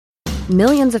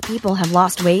Millions of people have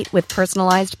lost weight with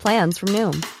personalized plans from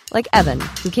Noom. Like Evan,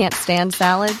 who can't stand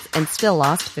salads and still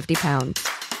lost 50 pounds.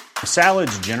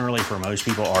 Salads generally for most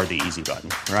people are the easy button,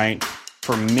 right?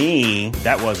 For me,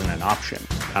 that wasn't an option.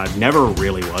 I never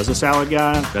really was a salad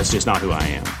guy. That's just not who I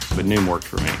am. But Noom worked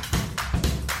for me.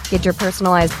 Get your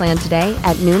personalized plan today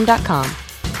at Noom.com.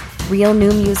 Real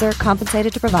Noom user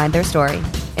compensated to provide their story.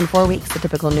 In 4 weeks, the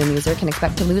typical Noom user can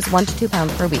expect to lose 1 to 2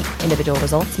 pounds per week. Individual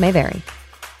results may vary.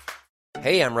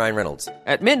 Hey, I'm Ryan Reynolds.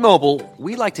 At Mint Mobile,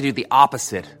 we like to do the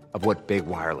opposite of what Big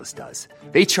Wireless does.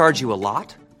 They charge you a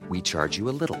lot, we charge you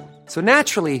a little. So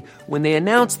naturally, when they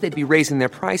announced they'd be raising their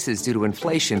prices due to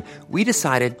inflation, we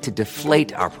decided to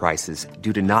deflate our prices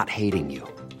due to not hating you.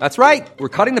 That's right. We're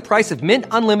cutting the price of Mint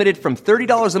Unlimited from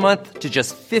 $30 a month to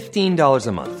just $15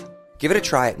 a month. Give it a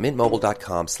try at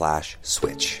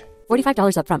mintmobile.com/switch.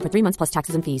 $45 up front for 3 months plus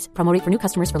taxes and fees. Promo rate for new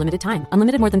customers for limited time.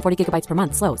 Unlimited more than 40 gigabytes per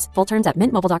month. Slows full terms at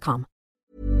mintmobile.com.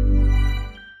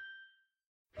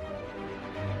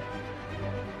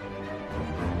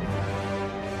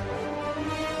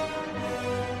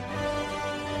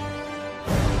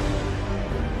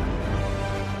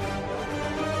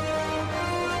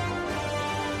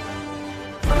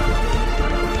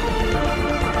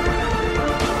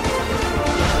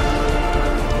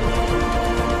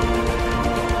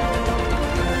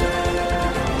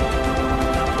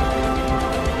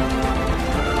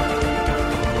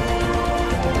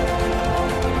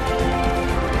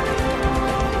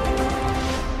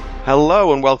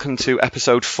 Hello and welcome to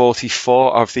episode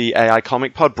 44 of the AI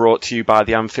Comic Pod, brought to you by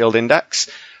the Anfield Index.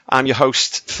 I'm your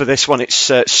host for this one, it's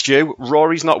Stu.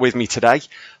 Rory's not with me today,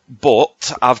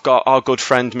 but I've got our good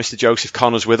friend Mr. Joseph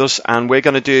Connors with us, and we're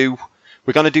going to do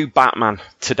Batman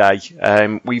today.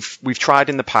 We've tried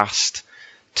in the past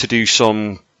to do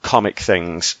some comic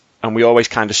things, and we always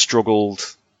kind of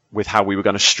struggled with how we were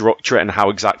going to structure it and how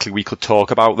exactly we could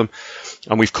talk about them.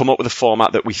 And we've come up with a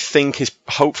format that we think is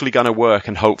hopefully going to work,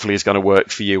 and hopefully is going to work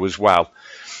for you as well.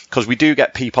 Because we do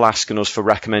get people asking us for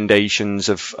recommendations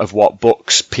of what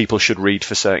books people should read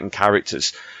for certain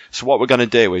characters. So what we're going to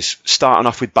do is, starting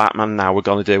off with Batman now, we're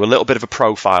going to do a little bit of a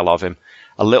profile of him,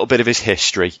 a little bit of his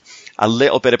history, a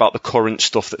little bit about the current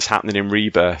stuff that's happening in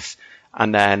Rebirth,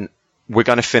 and then we're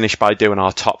going to finish by doing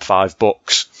our top 5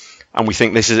 books. And we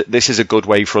think this is a good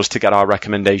way for us to get our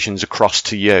recommendations across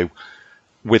to you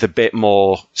with a bit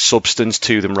more substance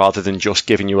to them, rather than just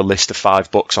giving you a list of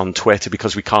 5 books on Twitter,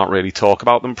 because we can't really talk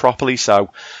about them properly.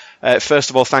 So, first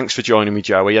of all, thanks for joining me,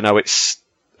 Joey. I know it's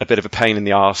a bit of a pain in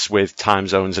the arse with time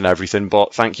zones and everything,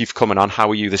 but thank you for coming on.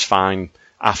 How are you this fine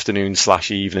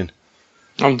afternoon/evening?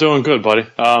 I'm doing good, buddy.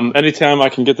 Anytime I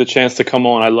can get the chance to come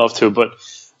on, I love to. But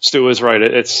Stu is right.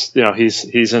 It's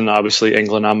he's in obviously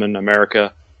England. I'm in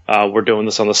America. We're doing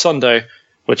this on the Sunday,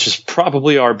 which is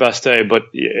probably our best day, but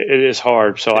it is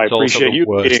hard. So I appreciate you.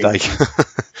 Worst day.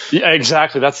 Yeah,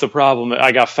 exactly. That's the problem.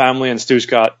 I got family, and Stu's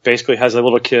basically has a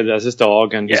little kid as his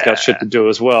dog, and he's got shit to do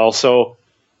as well. So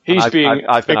he's being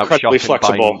incredibly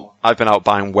flexible. I've been out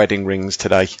buying wedding rings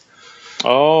today.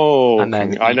 Oh, and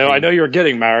then I know you're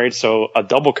getting married, so a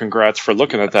double congrats for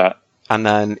looking at that. And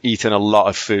then eating a lot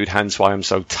of food, hence why I'm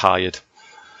so tired.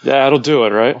 Yeah, it'll do it,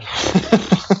 right?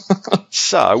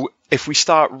 So, if we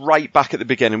start right back at the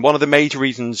beginning, one of the major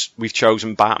reasons we've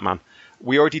chosen Batman,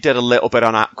 we already did a little bit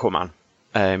on Aquaman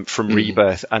from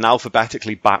Rebirth, and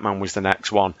alphabetically Batman was the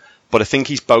next one. But I think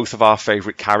he's both of our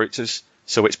favourite characters,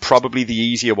 so it's probably the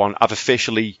easier one. I've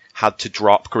officially had to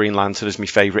drop Green Lantern as my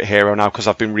favourite hero now, because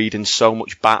I've been reading so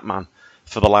much Batman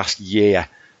for the last year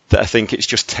that I think it's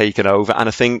just taken over. And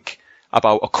I think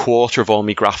about a quarter of all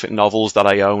my graphic novels that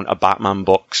I own are Batman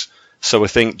books. So I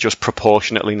think just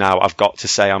proportionately now, I've got to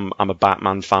say I'm a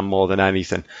Batman fan more than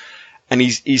anything. And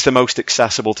he's the most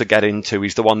accessible to get into.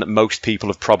 He's the one that most people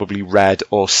have probably read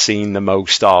or seen the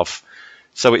most of.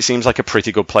 So it seems like a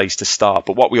pretty good place to start.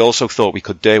 But what we also thought we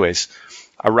could do is,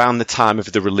 around the time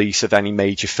of the release of any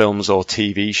major films or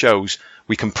TV shows,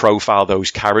 we can profile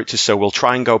those characters. So we'll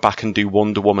try and go back and do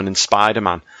Wonder Woman and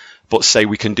Spider-Man. But say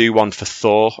we can do one for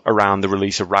Thor around the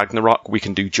release of Ragnarok. We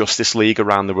can do Justice League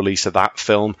around the release of that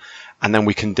film. And then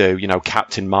we can do,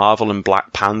 Captain Marvel and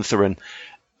Black Panther, and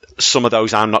some of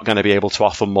those I'm not going to be able to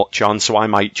offer much on, so I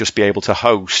might just be able to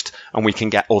host, and we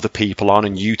can get other people on,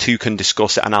 and you two can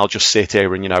discuss it, and I'll just sit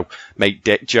here and, make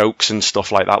dick jokes and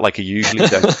stuff like that, like I usually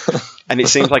do. And it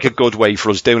seems like a good way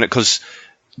for us doing it, because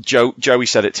Joey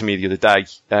said it to me the other day.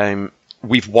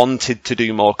 We've wanted to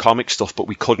do more comic stuff, but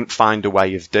we couldn't find a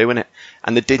way of doing it.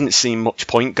 And there didn't seem much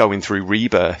point going through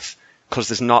Rebirth, because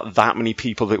there's not that many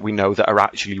people that we know that are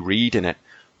actually reading it.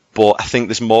 But I think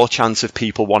there's more chance of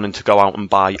people wanting to go out and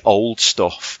buy old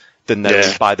stuff than there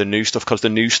is by the new stuff, because the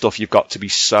new stuff you've got to be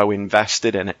so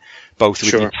invested in it, both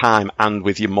with your time and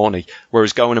with your money.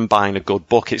 Whereas going and buying a good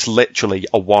book, it's literally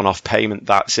a one-off payment.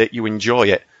 That's it. You enjoy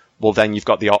it. Well, then you've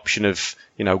got the option of,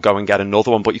 go and get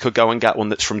another one, but you could go and get one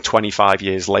that's from 25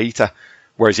 years later.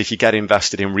 Whereas if you get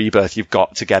invested in Rebirth, you've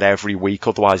got to get every week,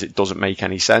 otherwise it doesn't make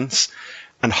any sense.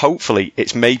 And hopefully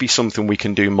it's maybe something we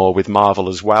can do more with Marvel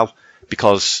as well,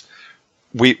 because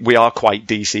we are quite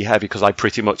DC heavy, because I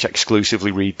pretty much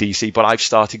exclusively read DC, but I've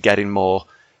started getting more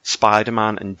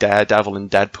Spider-Man and Daredevil and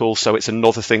Deadpool, so it's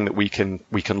another thing that we can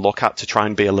look at to try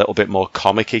and be a little bit more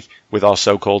comic-y with our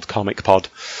so-called comic pod.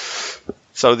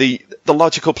 So the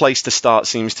logical place to start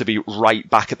seems to be right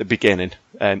back at the beginning.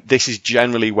 This is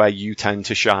generally where you tend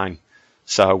to shine.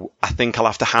 So I think I'll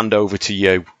have to hand over to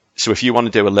you. So if you want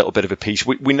to do a little bit of a piece,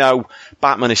 we know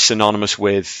Batman is synonymous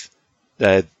with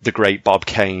the great Bob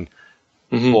Kane,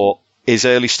 but his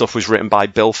early stuff was written by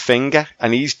Bill Finger,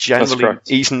 and he's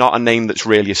not a name that's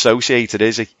really associated,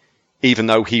 is he? Even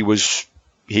though he was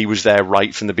there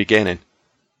right from the beginning.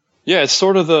 Yeah, it's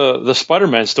sort of the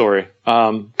Spider-Man story.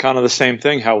 Kind of the same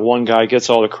thing, how one guy gets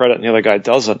all the credit and the other guy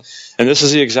doesn't. And this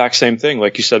is the exact same thing.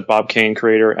 Like you said, Bob Kane,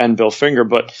 creator, and Bill Finger,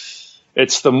 but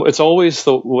it's always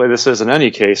the way this is in any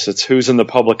case. It's who's in the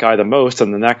public eye the most,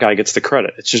 and then that guy gets the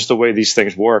credit. It's just the way these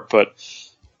things work. But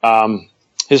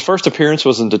his first appearance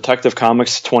was in Detective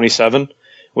Comics 27,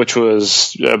 which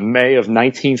was May of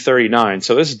 1939.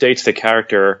 So this dates the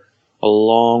character a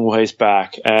long ways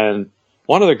back. And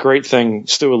one of the great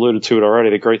things, Stu alluded to it already,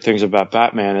 the great things about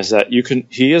Batman is that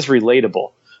he is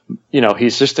relatable.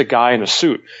 He's just a guy in a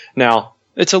suit. Now,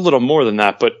 it's a little more than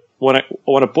that, but when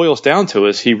it boils down to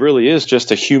is he really is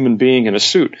just a human being in a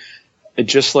suit,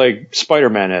 just like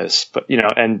Spider-Man is. But,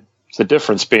 and the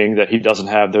difference being that he doesn't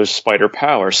have those spider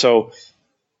powers. So,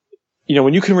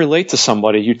 when you can relate to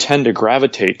somebody, you tend to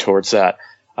gravitate towards that.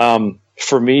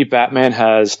 For me, Batman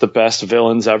has the best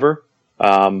villains ever.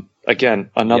 Again,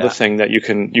 another thing that you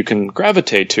can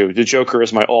gravitate to. The Joker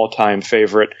is my all-time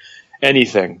favorite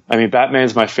anything. I mean,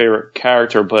 Batman's my favorite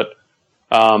character, but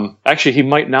actually he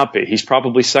might not be. He's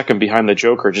probably second behind the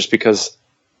Joker, just because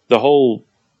the whole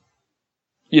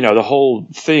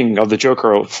thing of the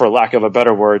Joker, for lack of a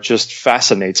better word, just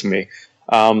fascinates me.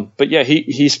 But yeah,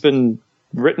 he's been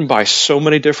written by so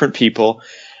many different people.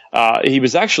 He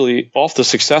was actually off the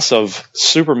success of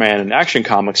Superman and Action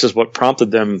Comics is what prompted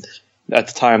them. At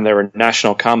the time, they were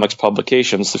National Comics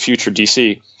publications, the future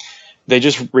DC. They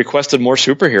just requested more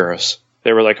superheroes.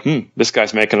 They were like, this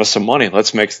guy's making us some money.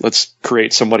 Let's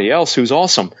create somebody else who's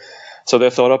awesome. So they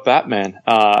thought up Batman.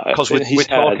 Because we're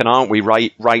talking, aren't we?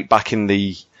 Right back in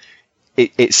the.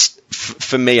 It's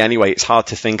for me anyway. It's hard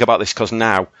to think about this because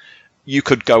now you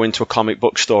could go into a comic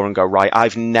book store and go, right,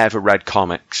 I've never read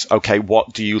comics. Okay,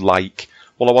 what do you like?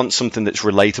 Well, I want something that's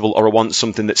relatable, or I want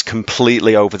something that's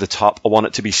completely over the top. I want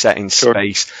it to be set in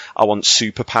space. I want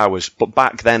superpowers. But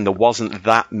back then, there wasn't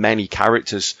that many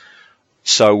characters.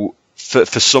 So for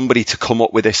somebody to come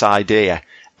up with this idea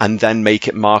and then make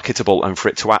it marketable and for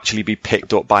it to actually be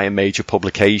picked up by a major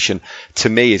publication, to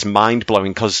me is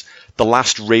mind-blowing, because the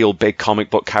last real big comic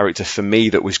book character for me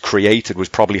that was created was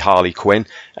probably Harley Quinn.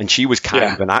 And she was kind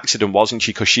of an accident, wasn't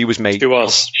she? Because she was made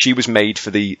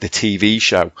for the TV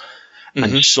show.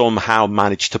 And somehow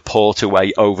managed to port her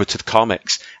way over to the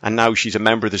comics. And now she's a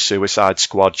member of the Suicide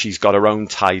Squad. She's got her own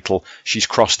title. She's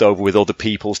crossed over with other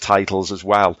people's titles as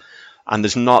well. And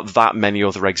there's not that many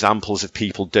other examples of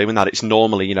people doing that. It's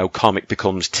normally, comic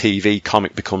becomes TV,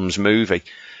 comic becomes movie.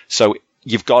 So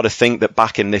you've got to think that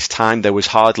back in this time, there was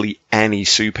hardly any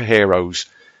superheroes.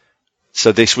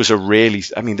 So this was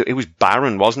it was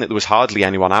barren, wasn't it? There was hardly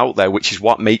anyone out there, which is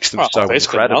what makes them so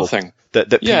incredible. Nothing. That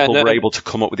people were able to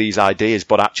come up with these ideas,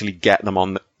 but actually get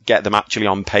them actually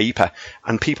on paper,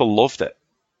 and people loved it.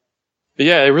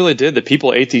 Yeah, it really did. The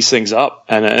people ate these things up,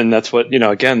 and that's what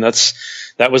again.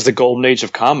 That was the golden age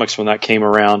of comics when that came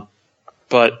around.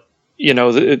 But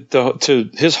to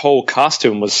his whole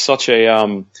costume was such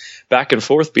a back and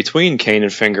forth between Kane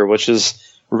and Finger, which is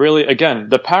really, again,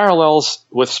 the parallels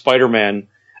with Spider-Man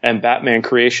and Batman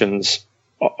creations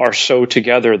are so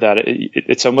together that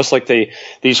it's almost like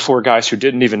these four guys who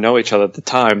didn't even know each other at the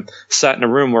time sat in a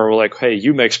room where we're like, hey,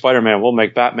 you make Spider-Man, we'll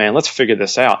make Batman, let's figure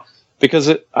this out.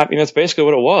 Because that's basically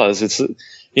what it was. It's,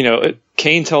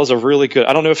 Kane tells a really good,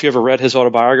 I don't know if you ever read his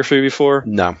autobiography before.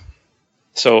 No.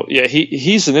 So yeah,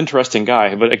 he's an interesting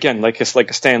guy, but again, like a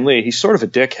Stan Lee, he's sort of a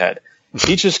dickhead.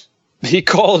 He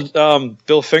called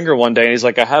Bill Finger one day and he's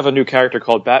like, I have a new character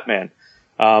called Batman.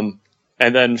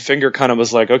 And then Finger kind of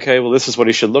was like, okay, well, this is what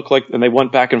he should look like. And they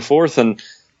went back and forth. And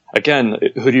again,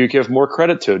 who do you give more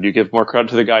credit to? Do you give more credit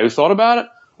to the guy who thought about it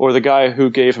or the guy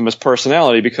who gave him his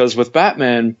personality. Because with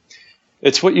Batman,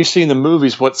 it's what you see in the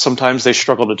movies, what sometimes they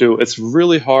struggle to do. It's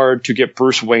really hard to get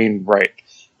Bruce Wayne right.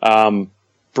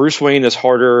 Bruce Wayne is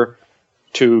harder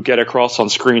to get across on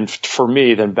screen for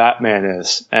me than Batman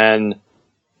is. And,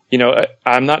 you know,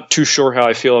 I'm not too sure how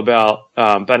I feel about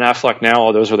Ben Affleck now,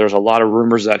 although there's a lot of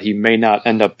rumors that he may not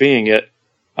end up being it.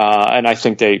 And I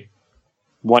think they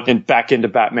went back into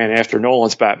Batman after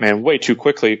Nolan's Batman way too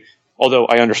quickly, although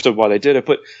I understood why they did it.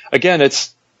 But again,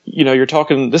 it's, you know, you're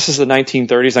talking, this is the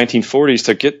 1930s, 1940s,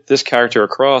 to get this character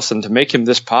across and to make him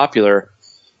this popular,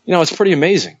 you know, it's pretty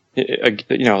amazing. You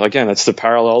know, again, it's the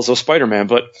parallels of Spider-Man,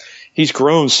 but he's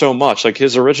grown so much. Like,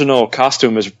 his original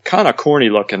costume is kind of corny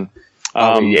looking.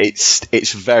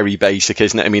 It's very basic,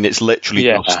 isn't it? I mean, it's literally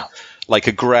just like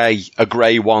a grey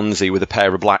onesie with a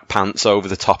pair of black pants over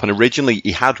the top. And originally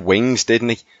he had wings, didn't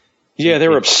he? Yeah, they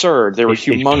were absurd. They were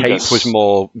humongous. His cape was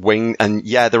more wing, and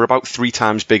yeah, they're about 3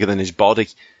 times bigger than his body.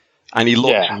 And he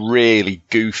looked really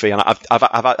goofy. And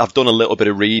I've done a little bit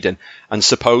of reading, and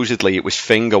supposedly it was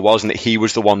Finger, wasn't it? He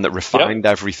was the one that refined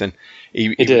everything. He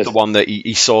was the one that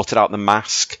he sorted out the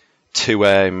mask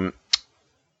to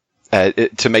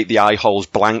make the eye holes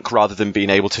blank rather than being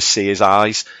able to see his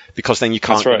eyes, because then you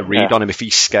can't read on him. If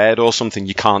he's scared or something,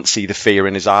 you can't see the fear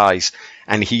in his eyes.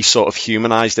 And he sort of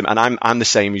humanized him. And I'm the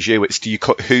same as you. It's, do you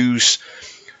cut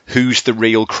who's the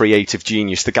real creative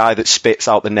genius? The guy that spits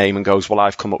out the name and goes, well,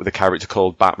 I've come up with a character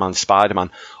called Batman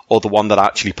Spider-Man, or the one that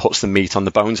actually puts the meat on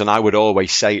the bones? And I would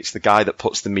always say it's the guy that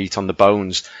puts the meat on the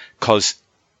bones, because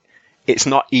it's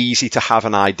not easy to have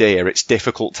an idea. It's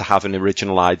difficult to have an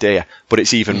original idea, but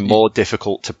it's even more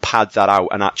difficult to pad that out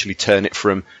and actually turn it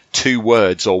from 2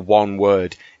 words or 1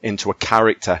 word into a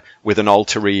character with an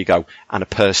alter ego and a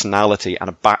personality and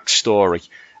a backstory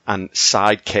and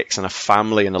sidekicks and a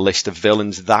family and a list of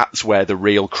villains. That's where the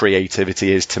real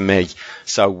creativity is to me.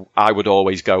 So I would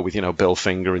always go with, you know, Bill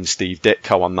Finger and Steve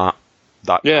Ditko on that.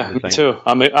 Yeah, kind of me too.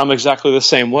 I'm exactly the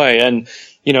same way. And,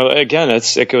 you know, again,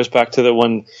 it goes back to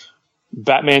when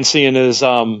Batman seeing his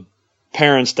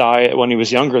parents die when he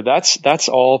was younger. That's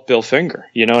all Bill Finger.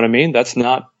 You know what I mean? That's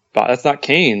not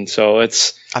Kane. So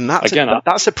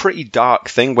that's a pretty dark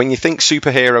thing when you think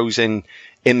superheroes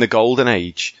in the golden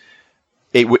age.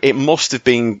 It must have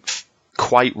been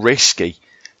quite risky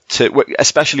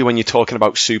especially when you're talking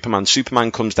about Superman.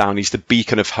 Superman comes down, he's the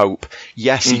beacon of hope.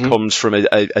 Yes, he comes from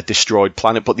a destroyed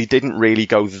planet, but they didn't really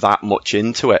go that much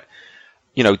into it.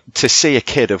 You know, to see a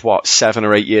kid of 7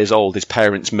 or 8 years old, his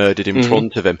parents murdered in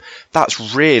front of him,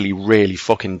 that's really, really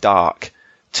fucking dark.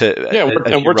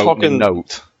 We're talking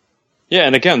note. Yeah,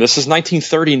 and again, this is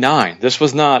 1939. This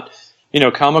was not, you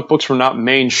know, comic books were not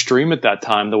mainstream at that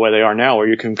time the way they are now, where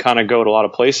you can kind of go to a lot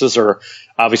of places, or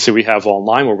obviously we have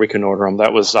online where we can order them.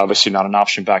 That was obviously not an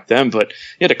option back then, but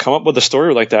yeah, to come up with a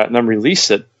story like that and then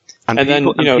release it. And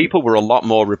people were a lot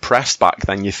more repressed back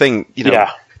then. You think, you know,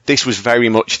 this was very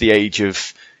much the age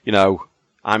of, you know,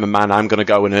 I'm a man, I'm going to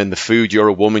go and earn the food. You're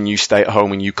a woman, you stay at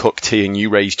home and you cook tea and you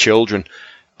raise children.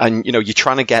 And, you know, you're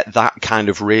trying to get that kind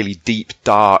of really deep,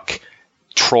 dark,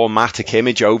 traumatic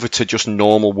image over to just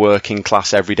normal working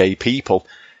class everyday people.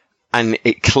 And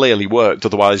it clearly worked.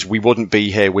 Otherwise, we wouldn't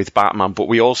be here with Batman, but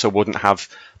we also wouldn't have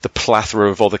the plethora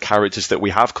of other characters that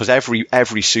we have, because every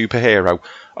superhero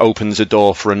opens a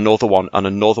door for another one and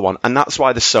another one. And that's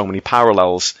why there's so many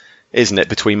parallels, isn't it,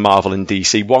 between Marvel and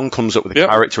DC? One comes up with a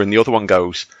character and the other one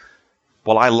goes,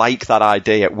 well, I like that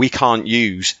idea. We can't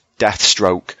use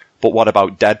Deathstroke, but what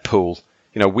about Deadpool?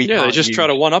 You know, they just try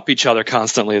to one-up each other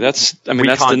constantly. That's the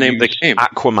name of the game.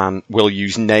 Aquaman will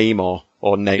use Namor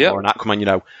or and Aquaman, you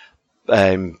know,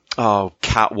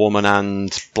 Catwoman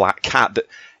and Black Cat.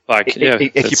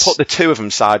 If you put the two of them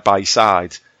side by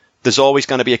side, there's always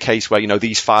going to be a case where, you know,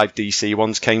 these 5 DC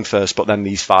ones came first, but then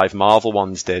these 5 Marvel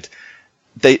ones did.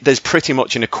 There's pretty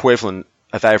much an equivalent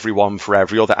of every one for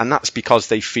every other, and that's because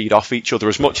they feed off each other.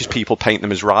 As much as people paint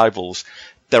them as rivals,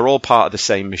 they're all part of the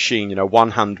same machine. You know,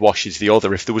 one hand washes the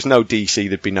other. If there was no DC,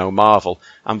 there'd be no Marvel,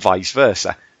 and vice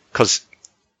versa. Because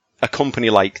a company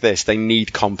like this, they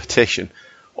need competition.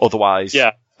 Otherwise,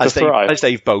 as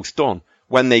they've both done,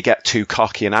 when they get too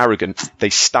cocky and arrogant, they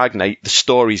stagnate, the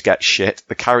stories get shit,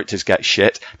 the characters get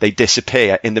shit, they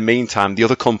disappear. In the meantime, the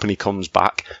other company comes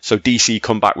back, so DC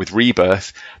come back with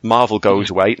Rebirth, Marvel goes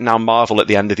away, now Marvel at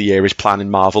the end of the year is planning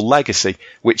Marvel Legacy,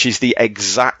 which is the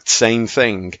exact same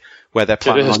thing, where they're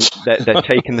planning on, they're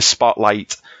taking the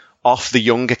spotlight off the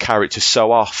younger characters,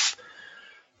 so off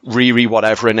Riri,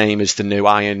 whatever her name is, the new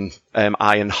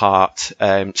Ironheart,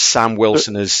 Sam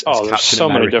Wilson as Captain so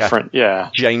America, many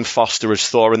different, Jane Foster as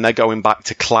Thor, and they're going back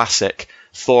to classic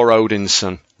Thor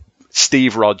Odinson,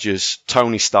 Steve Rogers,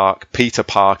 Tony Stark, Peter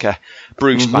Parker,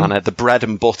 Bruce Banner, the bread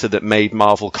and butter that made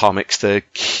Marvel Comics the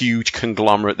huge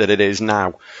conglomerate that it is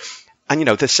now. And, you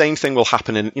know, the same thing will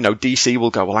happen in, you know, DC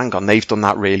will go, well, hang on, they've done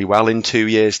that really well in 2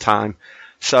 years' time.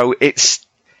 So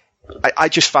I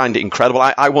just find it incredible.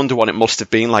 I wonder what it must have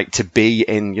been like to be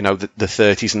in, you know, the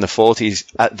 30s and the 40s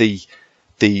at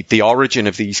the origin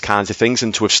of these kinds of things,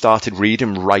 and to have started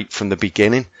reading right from the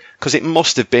beginning, because it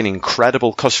must have been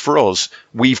incredible. Because for us,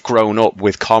 we've grown up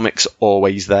with comics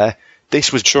always there.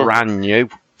 This was brand new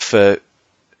for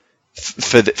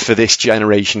this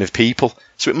generation of people,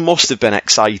 so it must have been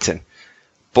exciting.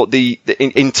 But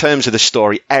in terms of the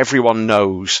story, everyone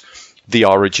knows the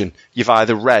origin. You've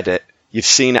either read it, you've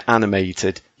seen it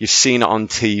animated, you've seen it on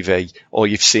TV, or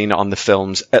you've seen it on the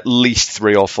films at least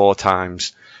 3 or 4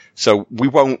 times. So we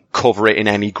won't cover it in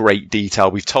any great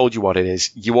detail. We've told you what it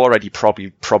is. You already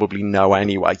probably know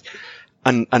anyway.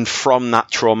 And from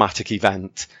that traumatic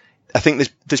event, I think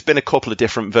there's been a couple of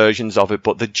different versions of it,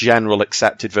 but the general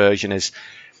accepted version is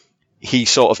he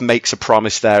sort of makes a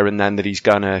promise there and then that he's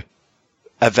going to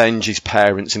avenge his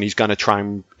parents and he's going to try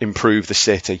and improve the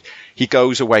city. He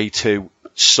goes away to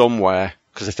somewhere,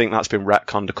 because I think that's been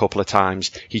retconned a couple of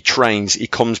times. He trains, he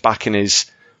comes back in his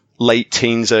late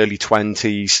teens, early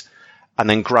 20s, and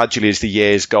then gradually as the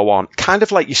years go on, kind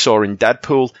of like you saw in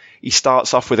Deadpool, he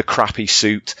starts off with a crappy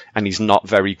suit and he's not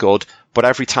very good, but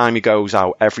every time he goes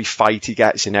out, every fight he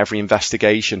gets in every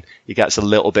investigation, he gets a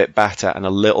little bit better and a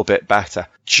little bit better.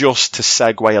 Just to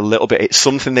segue a little bit, it's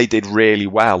something they did really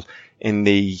well in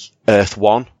the Earth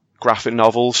 1 graphic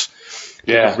novels.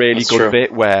 Yeah, a really good true.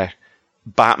 bit where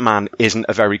Batman isn't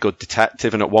a very good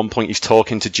detective, and at one point he's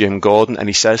talking to Jim Gordon and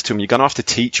he says to him, you're going to have to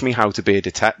teach me how to be a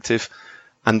detective.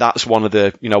 And that's one of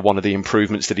the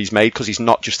improvements that he's made, because he's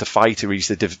not just a fighter,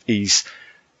 he's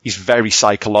very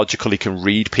psychological, he can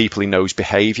read people, he knows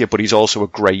behavior, but he's also a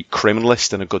great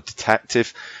criminalist and a good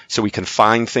detective, so he can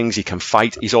find things, he can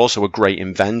fight. He's also a great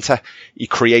inventor. He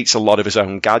creates a lot of his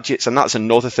own gadgets, and that's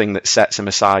another thing that sets him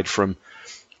aside from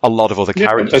a lot of other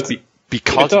characters.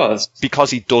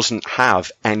 Because he doesn't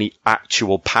have any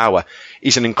actual power.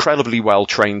 He's an incredibly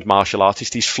well-trained martial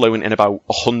artist. He's fluent in about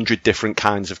 100 different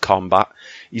kinds of combat.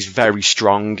 He's very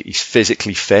strong. He's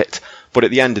physically fit. But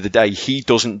at the end of the day, he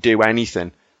doesn't do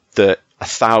anything that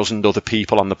 1,000 other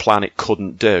people on the planet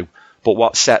couldn't do. But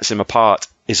what sets him apart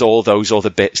is all those other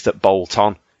bits that bolt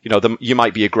on. You know, you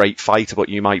might be a great fighter, but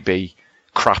you might be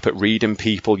crap at reading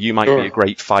people. You might be a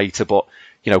great fighter, but,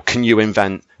 you know, can you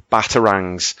invent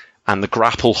batarangs and the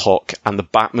grapple hook and the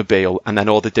Batmobile, and then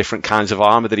all the different kinds of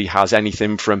armor that he has,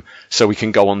 anything from so he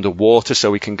can go underwater,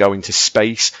 so he can go into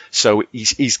space. So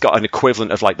he's got an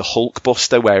equivalent of like the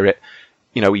Hulkbuster, where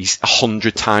he's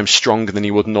 100 times stronger than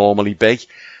he would normally be.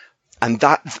 And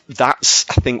that's,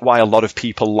 I think, why a lot of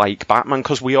people like Batman,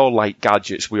 because we all like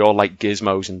gadgets, we all like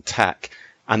gizmos and tech,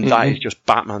 and that is just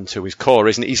Batman to his core,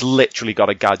 isn't it? He's literally got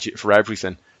a gadget for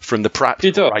everything. From the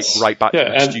practical right back to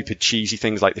the stupid cheesy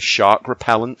things like the shark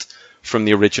repellent from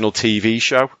the original TV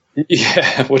show.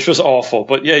 Yeah, which was awful.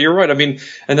 But yeah, you're right. I mean,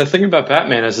 and the thing about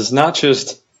Batman is it's not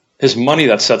just his money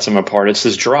that sets him apart, it's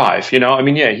his drive. You know, I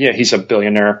mean, yeah, he's a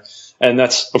billionaire, and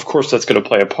that's going to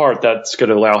play a part. That's going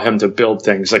to allow him to build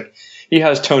things. Like, he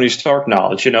has Tony Stark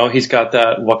knowledge, you know, he's got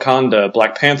that Wakanda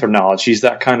Black Panther knowledge. He's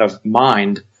that kind of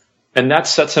mind, and that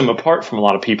sets him apart from a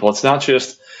lot of people. It's not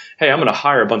just, hey, I'm going to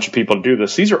hire a bunch of people to do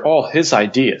this. These are all his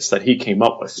ideas that he came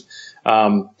up with.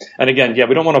 And again,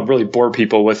 we don't want to really bore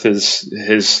people with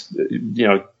his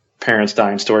parents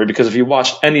dying story, because if you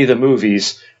watch any of the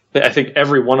movies, I think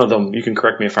every one of them, you can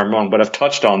correct me if I'm wrong, but I've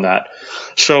touched on that.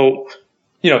 So,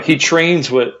 you know, he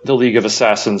trains with the League of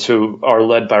Assassins, who are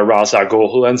led by Ra's al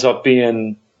Ghul, who ends up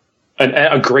being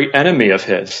a great enemy of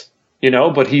his. You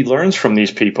know, but he learns from these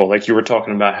people, like you were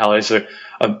talking about, how he's a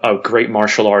great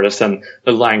martial artist and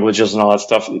the languages and all that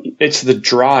stuff. It's the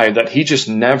drive that he just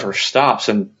never stops,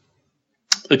 and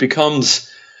it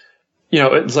becomes,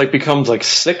 becomes like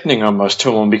sickening almost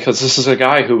to him, because this is a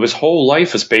guy who his whole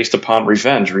life is based upon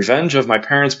revenge of my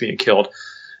parents being killed.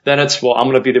 Then it's, well,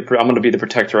 I'm going to be the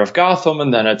protector of Gotham,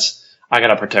 and then it's, I got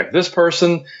to protect this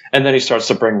person, and then he starts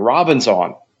to bring Robins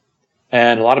on.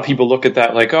 And a lot of people look at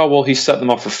that like, oh, well, he's setting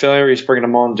them up for failure. He's bringing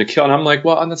them on to kill. And I'm like,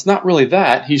 well, and it's not really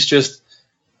that.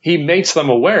 He makes them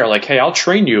aware, like, hey, I'll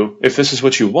train you if this is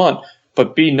what you want,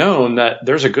 but be known that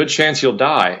there's a good chance you'll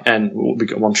die. And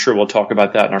I'm sure we'll talk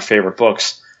about that in our favorite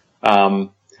books. And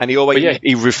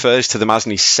he refers to them,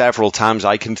 hasn't he, several times.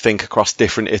 I can think across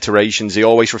different iterations. He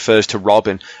always refers to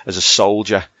Robin as a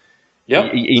soldier.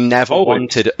 Yep.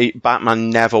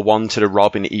 Batman never wanted a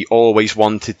Robin. He always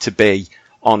wanted to be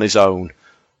on his own.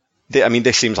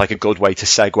 this seems like a good way to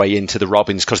segue into the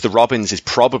Robins, because the Robins is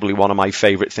probably one of my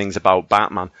favourite things about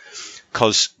Batman,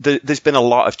 because there's been a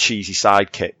lot of cheesy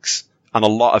sidekicks, and a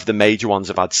lot of the major ones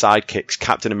have had sidekicks.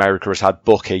 Captain America has had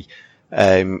Bucky.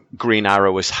 Green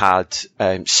Arrow has had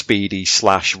Speedy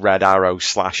 / Red Arrow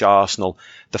 / Arsenal.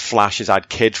 The Flash has had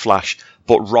Kid Flash.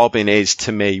 But Robin is,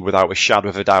 to me, without a shadow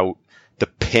of a doubt, the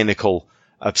pinnacle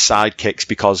of sidekicks,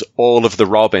 because all of the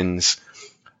Robins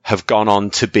have gone on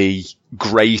to be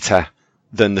greater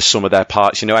than the sum of their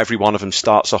parts. Every one of them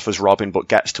starts off as Robin, but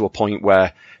gets to a point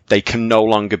where they can no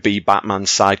longer be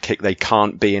Batman's sidekick. They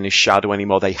can't be in his shadow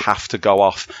anymore. They have to go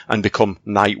off and become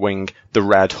Nightwing, the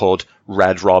Red Hood,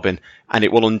 Red Robin. And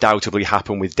it will undoubtedly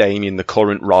happen with Damian, the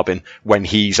current Robin, when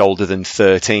he's older than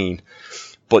 13.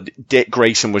 But Dick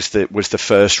Grayson was the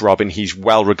first Robin. He's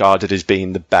well regarded as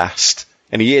being the best.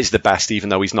 And he is the best, even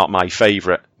though he's not my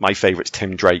favourite. My favourite's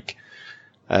Tim Drake.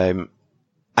 And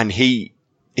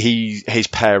his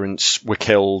parents were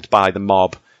killed by the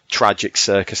mob. Tragic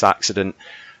circus accident.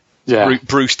 Yeah.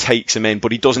 Bruce takes him in,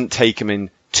 but he doesn't take him in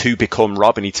to become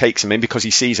Robin. He takes him in because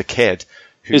he sees a kid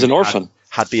who's an orphan.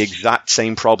 Had the exact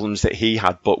same problems that he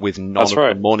had, but with none of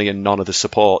the money and none of the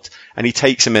support. And he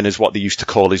takes him in as what they used to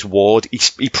call his ward.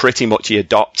 He pretty much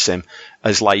adopts him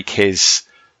as like his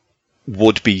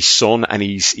would-be son, and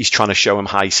he's trying to show him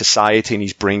high society, and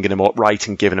he's bringing him up right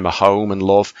and giving him a home and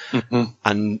love. Mm-hmm.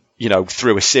 And,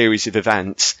 through a series of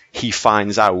events, he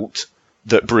finds out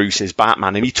that Bruce is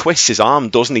Batman, and he twists his arm,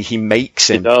 doesn't he? He makes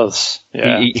him. He does.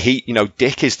 Yeah. He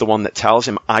Dick is the one that tells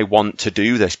him, I want to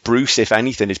do this. Bruce, if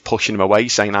anything, is pushing him away,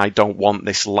 saying, I don't want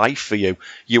this life for you.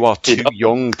 You are too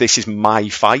young. This is my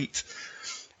fight.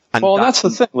 And that's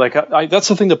the thing. Like, that's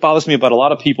the thing that bothers me about a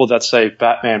lot of people that say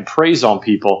Batman preys on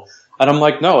people. And I'm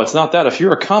like, no, it's not that. If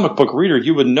you're a comic book reader,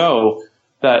 you would know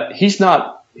that he's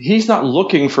not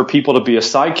looking for people to be a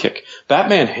sidekick.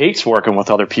 Batman hates working with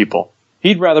other people.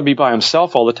 He'd rather be by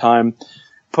himself all the time,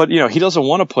 but, he doesn't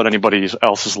want to put anybody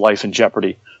else's life in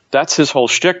jeopardy. That's his whole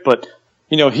shtick, but,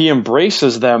 he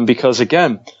embraces them because,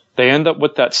 again, they end up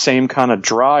with that same kind of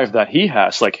drive that he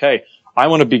has. Like, hey, I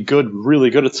want to be really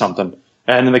good at something.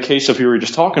 And in the case of you were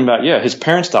just talking about, his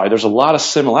parents died. There's a lot of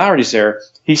similarities there.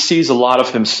 He sees a lot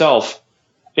of himself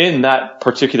in that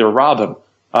particular Robin.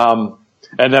 And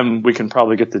then we can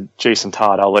probably get to Jason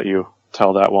Todd. I'll let you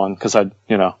tell that one because it's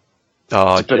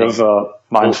a bit of a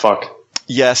mindfuck.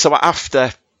 Yeah, so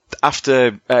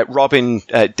after Robin,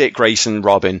 Dick Grayson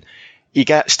Robin, he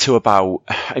gets to about,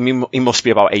 he must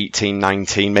be about 18,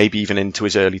 19, maybe even into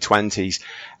his early 20s,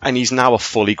 and he's now a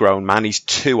fully grown man. He's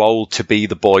too old to be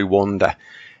the boy wonder.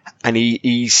 And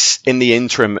he's, in the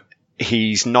interim,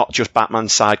 he's not just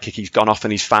Batman's sidekick, he's gone off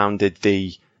and he's founded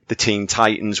the Teen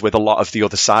Titans with a lot of the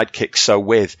other sidekicks, so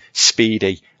with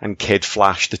Speedy and Kid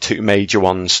Flash, the two major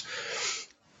ones.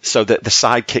 So that the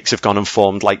sidekicks have gone and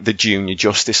formed like the Junior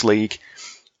Justice League.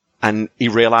 And he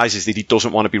realizes that he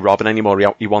doesn't want to be Robin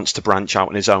anymore. He wants to branch out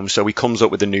on his own. So he comes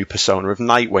up with a new persona of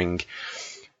Nightwing.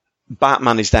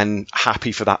 Batman is then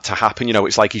happy for that to happen.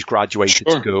 It's like he's graduated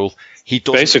school. He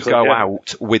doesn't go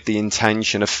out with the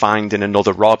intention of finding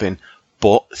another Robin,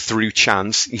 but through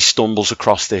chance, he stumbles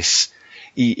across this.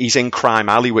 He's in Crime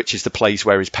Alley, which is the place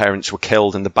where his parents were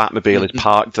killed, and the Batmobile is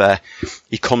parked there.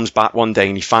 He comes back one day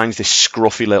and he finds this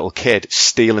scruffy little kid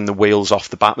stealing the wheels off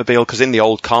the Batmobile, because in the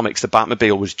old comics, the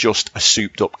Batmobile was just a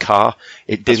souped-up car.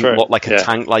 It didn't look like a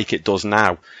tank like it does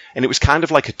now. And it was kind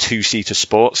of like a two-seater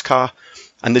sports car.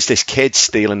 And there's this kid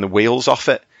stealing the wheels off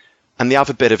it. And they have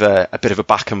a bit of a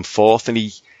back and forth. And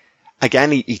he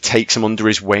takes him under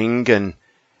his wing, and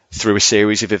through a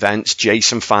series of events,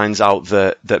 Jason finds out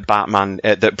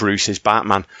that Bruce is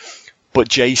Batman. But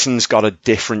Jason's got a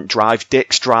different drive.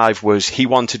 Dick's drive was he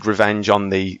wanted revenge on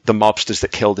the mobsters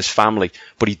that killed his family,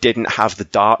 but he didn't have the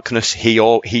darkness.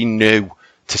 He knew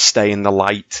to stay in the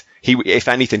light. If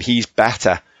anything, he's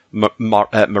better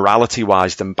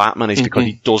morality-wise than Batman is, because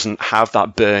he doesn't have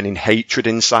that burning hatred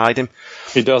inside him.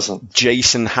 He doesn't.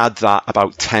 Jason had that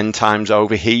about 10 times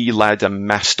over. He led a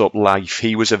messed up life.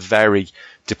 He was a very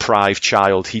deprived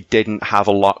child. He didn't have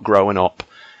a lot growing up.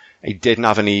 He didn't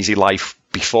have an easy life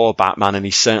before Batman, and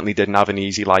he certainly didn't have an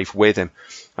easy life with him.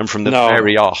 And from the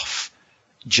very off,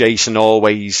 Jason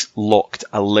always looked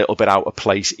a little bit out of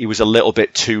place. He was a little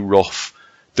bit too rough.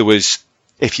 There was,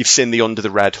 if you've seen the Under the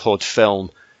Red Hood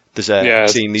film, there's a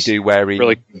scene they do where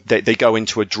they go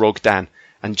into a drug den,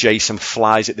 and Jason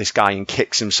flies at this guy and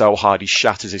kicks him so hard he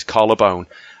shatters his collarbone.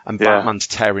 And Batman's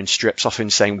tearing strips off him,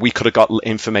 saying, we could have got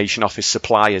information off his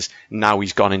suppliers. Now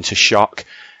he's gone into shock.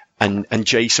 And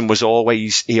Jason was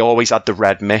always had the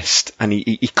red mist, and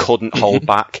he couldn't hold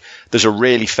back. There's a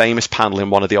really famous panel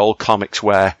in one of the old comics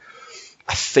where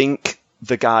I think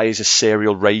the guy is a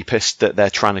serial rapist that they're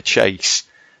trying to chase,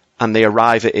 and they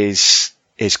arrive at his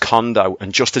condo,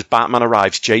 and just as Batman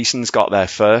arrives, Jason's got there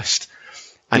first,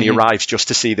 and he arrives just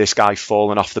to see this guy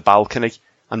falling off the balcony,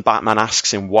 and Batman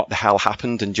asks him what the hell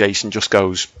happened, and Jason just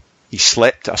goes, he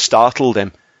slipped, I startled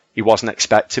him, he wasn't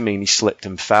expecting me, and he slipped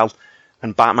and fell.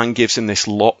 And Batman gives him this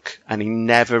look, and he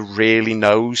never really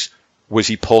knows, was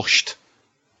he pushed,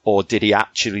 or did he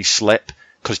actually slip?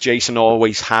 Because Jason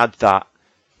always had that.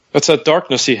 That's that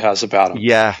darkness he has about him.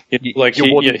 Yeah, like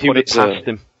you wouldn't he put it was past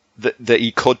him that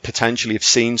he could potentially have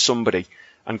seen somebody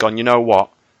and gone, you know what?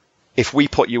 If we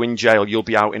put you in jail, you'll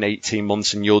be out in 18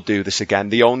 months and you'll do this again.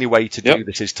 The only way to do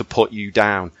this is to put you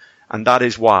down. And that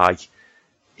is why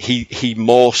he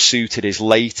more suited his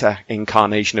later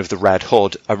incarnation of the Red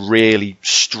Hood, a really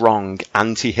strong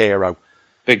anti-hero.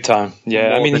 Big time.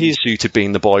 Yeah, I mean, he's suited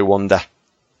being the Boy Wonder.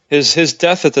 His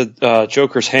death at the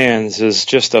Joker's hands is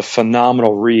just a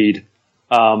phenomenal read.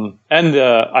 And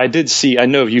I did see, I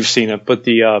know you've seen it, but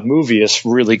the movie is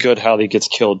really good how he gets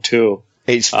killed too.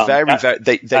 It's very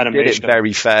they did it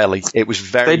very fairly. It was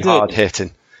very hard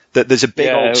hitting. There's a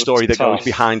big old story that goes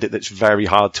behind it that's very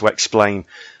hard to explain.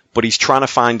 But he's trying to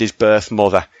find his birth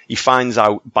mother. He finds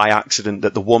out by accident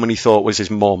that the woman he thought was his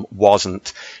mum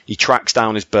wasn't. He tracks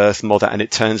down his birth mother, and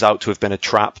it turns out to have been a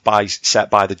trap set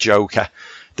by the Joker.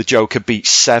 The Joker beats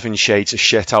 7 shades of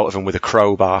shit out of him with a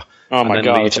crowbar. Oh my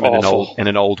God, leaves him in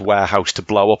an old warehouse to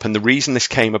blow up. And the reason this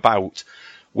came about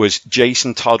was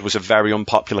Jason Todd was a very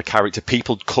unpopular character.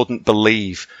 People couldn't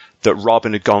believe that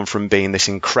Robin had gone from being this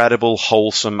incredible,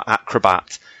 wholesome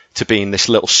acrobat to being this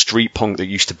little street punk that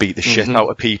used to beat the shit out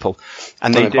of people.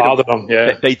 And they did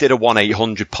a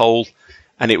 1-800 poll,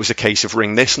 and it was a case of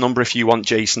ring this number if you want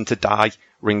Jason to die,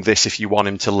 ring this if you want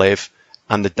him to live.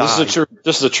 And this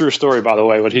is a true story, by the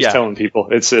way, what he's telling people.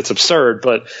 It's absurd,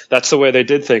 but that's the way they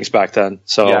did things back then.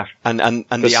 So yeah, and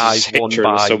the eyes won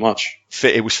by so much.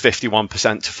 It was 51%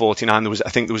 to 49%. I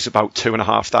think there was about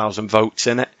 2,500 votes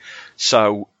in it.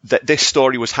 So this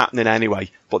story was happening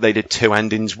anyway, but they did 2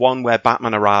 endings. One where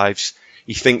Batman arrives,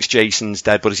 he thinks Jason's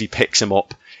dead, but as he picks him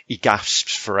up, he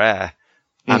gasps for air.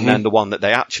 And then the one that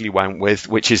they actually went with,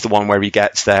 which is the one where he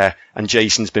gets there and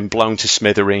Jason's been blown to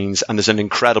smithereens, and there's an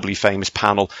incredibly famous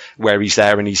panel where he's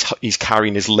there and he's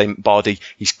carrying his limp body,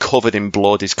 he's covered in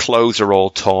blood, his clothes are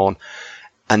all torn.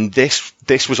 And this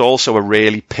was also a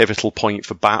really pivotal point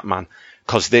for Batman,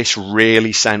 because this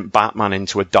really sent Batman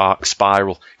into a dark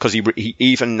spiral, because he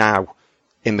even now,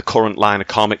 in the current line of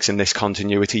comics in this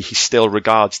continuity, he still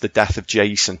regards the death of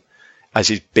Jason as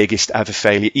his biggest ever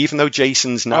failure, even though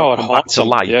Jason's now come back to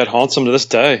life. Yeah, it haunts him to this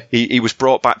day. He was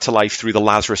brought back to life through the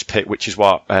Lazarus Pit, which is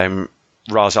what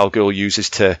Ra's al Ghul uses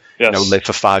to live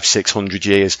for 500-600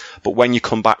 years. But when you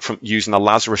come back from using the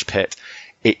Lazarus Pit,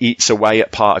 it eats away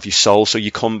at part of your soul, so you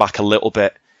come back a little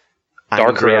bit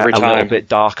darker every time, a little bit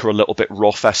darker, a little bit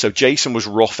rougher. So Jason was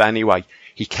rough anyway.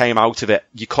 He came out of it.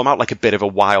 You come out like a bit of a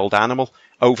wild animal.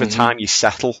 Over time, you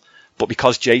settle. But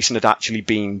because Jason had actually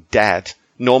been dead,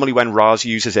 normally when Ra's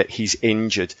uses it, he's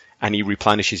injured and he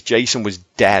replenishes. Jason was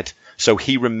dead, so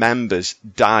he remembers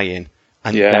dying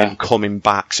and then coming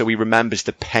back. So he remembers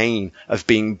the pain of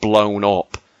being blown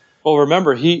up. Well,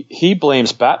 remember, he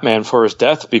blames Batman for his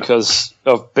death because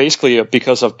of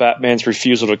Batman's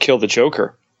refusal to kill the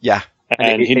Joker. Yeah.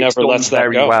 And he never lets that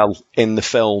very go. Well in the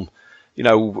film. You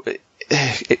know,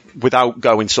 without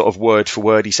going sort of word for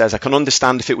word, he says, I can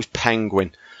understand if it was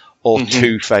Penguin or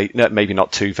Two-Face, no, maybe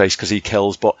not Two-Face because he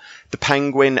kills, but the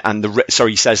Penguin and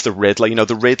he says the Riddler. You know,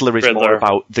 the Riddler is more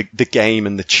about the game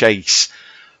and the chase.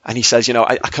 And he says, you know,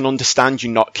 I can understand you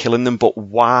not killing them, but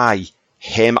why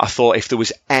him? I thought if there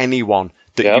was anyone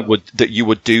that you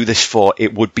would do this for,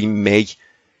 it would be me.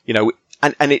 You know,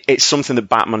 and it's something that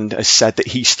Batman has said that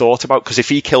he's thought about, because if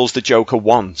he kills the Joker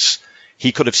once,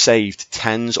 he could have saved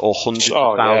tens or hundreds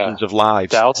of thousands of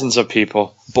lives. Thousands of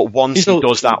people. But once he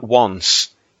does that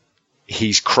once,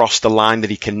 he's crossed the line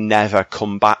that he can never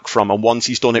come back from. And once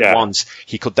he's done it once,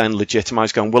 he could then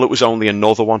legitimize going, well, it was only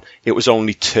another one. It was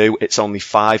only 2. It's only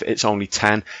 5. It's only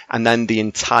 10. And then the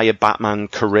entire Batman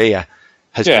career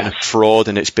has been a fraud,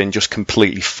 and it's been just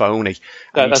completely phony.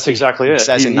 That's exactly it. He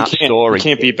says in that story, he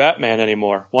can't be Batman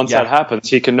anymore. Once that happens,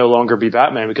 he can no longer be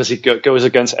Batman because he goes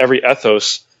against every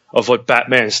ethos of what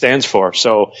Batman stands for.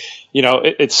 So, you know,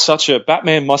 it's such a...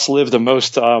 Batman must live the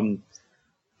most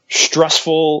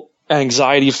stressful,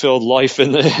 anxiety-filled life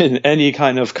in any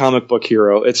kind of comic book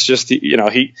hero. It's just, you know,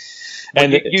 he...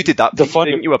 And you did that,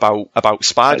 didn't you, about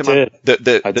Spider-Man?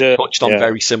 That touched on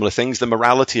very similar things. The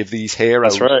morality of these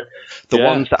heroes. That's right. The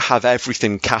ones that have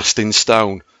everything cast in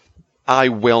stone. I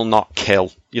will not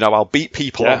kill. You know, I'll beat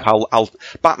people up.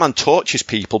 Batman tortures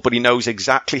people, but he knows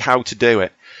exactly how to do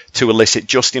it to elicit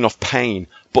just enough pain,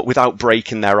 but without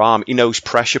breaking their arm. He knows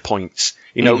pressure points.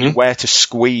 He knows where to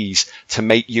squeeze to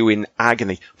make you in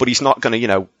agony, but he's not going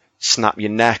to, snap your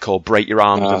neck or break your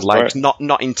arms and legs. Right.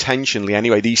 Not intentionally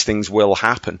anyway. These things will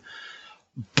happen.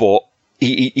 But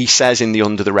he says in the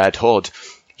Under the Red Hood,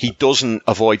 he doesn't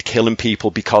avoid killing people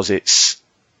because it's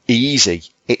easy.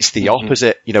 It's the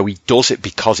opposite. He does it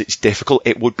because it's difficult.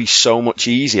 It would be so much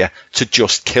easier to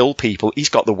just kill people. He's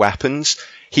got the weapons.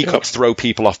 He could throw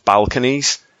people off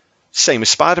balconies. Same as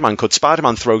Spider-Man could.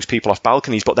 Spider-Man throws people off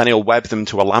balconies, but then he'll web them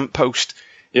to a lamppost.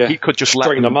 Yeah. He could just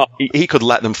bring them up. He could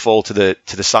let them fall to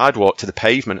the sidewalk, to the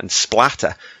pavement, and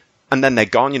splatter. And then they're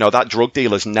gone. That drug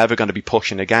dealer's never going to be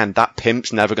pushing again. That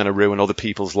pimp's never going to ruin other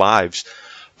people's lives.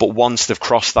 But once they've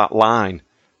crossed that line,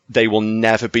 they will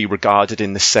never be regarded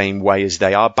in the same way as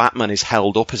they are. Batman is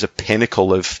held up as a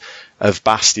pinnacle of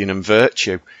bastion and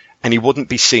virtue. And he wouldn't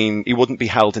be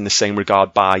held in the same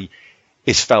regard by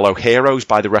his fellow heroes,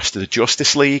 by the rest of the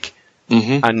Justice League.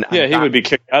 And he would be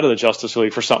kicked out of the Justice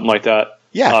League for something like that.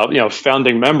 Yeah.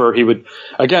 Founding member. He would,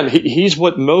 again, he's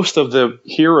what most of the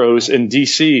heroes in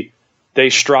DC, they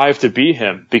strive to be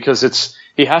him, because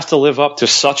he has to live up to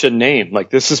such a name. Like,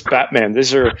 this is Batman.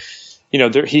 These are,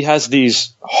 he has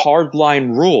these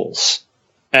hardline rules,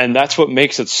 and that's what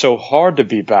makes it so hard to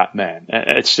be Batman.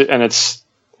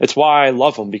 It's why I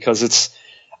love him, because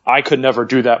I could never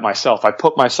do that myself. I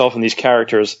put myself in these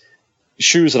characters'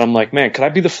 shoes and I'm like, man, could I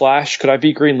be the Flash? Could I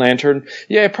be Green Lantern?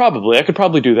 Yeah, probably. I could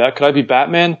probably do that. Could I be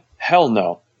Batman? Hell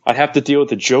no. I'd have to deal with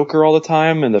the Joker all the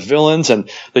time, and the villains,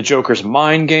 and the Joker's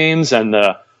mind games, and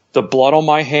the blood on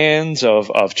my hands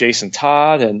of Jason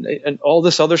Todd, and all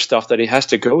this other stuff that he has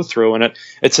to go through, and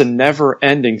it's a never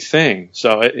ending thing.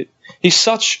 So he's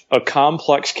such a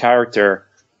complex character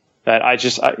that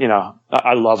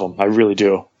I love him. I really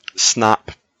do. Snap.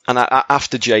 And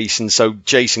after Jason, so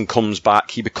Jason comes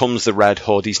back, he becomes the Red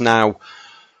Hood. He's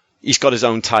got his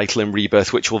own title in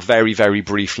Rebirth, which we'll very, very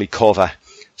briefly cover.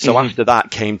 So after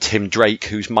that came Tim Drake,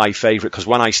 who's my favourite, because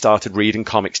when I started reading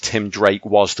comics, Tim Drake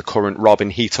was the current Robin.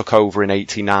 He took over in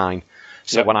 89.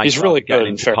 So when I started getting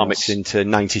into comics into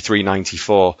 93,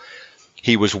 94,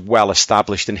 he was well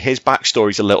established, and his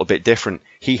backstory's a little bit different.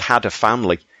 He had a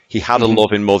family. He had a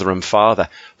loving mother and father,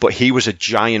 but he was a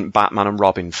giant Batman and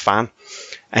Robin fan.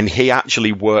 And he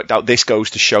actually worked out, this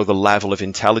goes to show the level of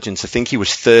intelligence. I think he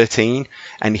was 13,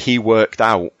 and he worked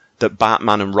out that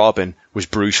Batman and Robin was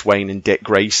Bruce Wayne and Dick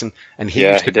Grayson, and he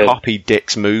used to copy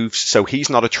Dick's moves. So he's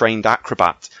not a trained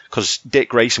acrobat, because Dick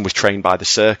Grayson was trained by the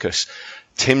circus.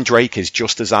 Tim Drake is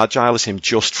just as agile as him,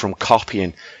 just from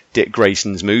copying Dick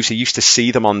Grayson's moves. He used to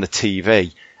see them on the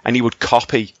TV, and he would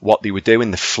copy what they were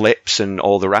doing, the flips and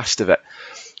all the rest of it.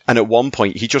 And at one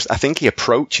point, I think he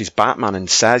approaches Batman and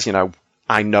says,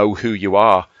 I know who you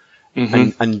are.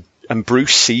 And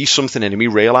Bruce sees something in him. He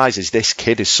realizes this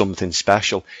kid is something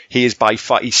special. He is by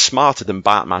far, he's smarter than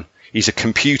Batman. He's a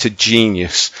computer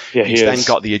genius. Yeah, he's then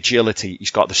got the agility.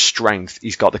 He's got the strength.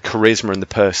 He's got the charisma and the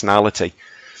personality.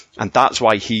 And that's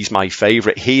why he's my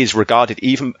favorite. He is regarded,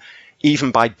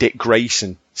 even by Dick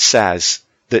Grayson, says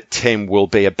that Tim will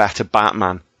be a better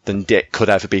Batman than Dick could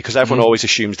ever be. Because everyone always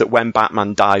assumes that when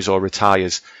Batman dies or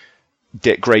retires,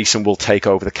 Dick Grayson will take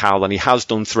over the cowl, and he has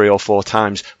done 3 or 4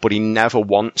 times, but he never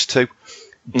wants to.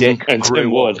 Dick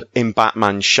grew up in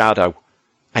Batman's shadow,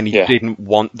 and he didn't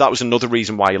want. That was another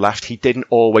reason why he left. He didn't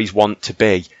always want to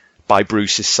be by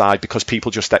Bruce's side, because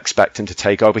people just expect him to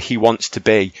take over. He wants to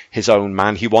be his own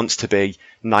man. He wants to be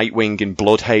Nightwing in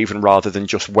Bloodhaven rather than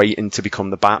just waiting to become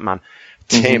the Batman.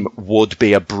 Tim would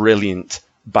be a brilliant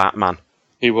Batman.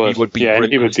 He would.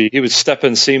 He would step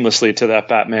in seamlessly to that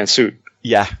Batman suit.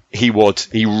 Yeah, he would.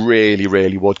 He really,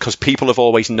 really would. Because people have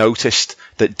always noticed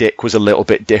that Dick was a little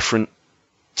bit different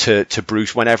to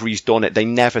Bruce. Whenever he's done it, they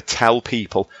never tell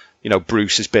people,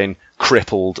 Bruce has been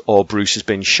crippled, or Bruce has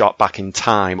been shot back in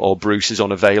time, or Bruce is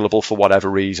unavailable for whatever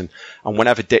reason. And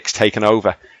whenever Dick's taken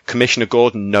over, Commissioner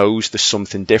Gordon knows there's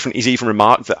something different. He's even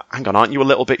remarked that, hang on, aren't you a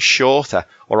little bit shorter?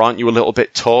 Or aren't you a little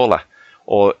bit taller?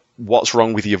 Or what's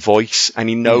wrong with your voice? And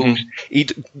he knows,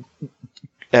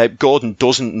 Gordon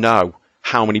doesn't know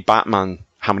how many Batmen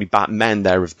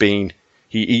there have been.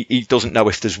 He doesn't know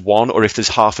if there's one or if there's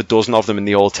half a dozen of them and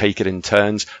they all take it in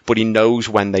turns, but he knows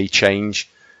when they change,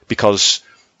 because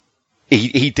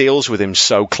he deals with him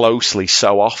so closely,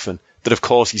 so often, that of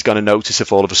course he's going to notice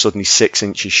if all of a sudden he's 6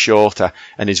 inches shorter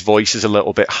and his voice is a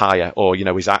little bit higher, or,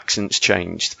 his accent's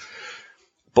changed.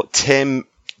 But Tim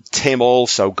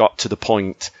also got to the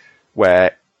point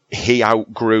where he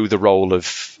outgrew the role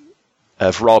of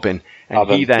of Robin, and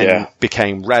he then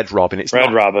became Red Robin. It's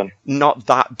Robin. Not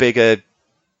that big a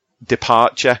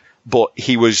departure, but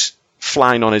he was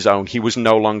flying on his own. He was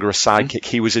no longer a sidekick.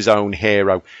 He was his own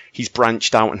hero. He's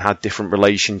branched out and had different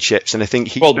relationships, and I think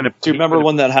he's do you remember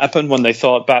when that happened, when they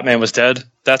thought Batman was dead?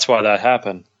 That's why that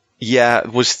happened. Yeah,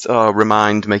 it was,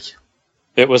 remind me.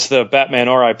 It was the Batman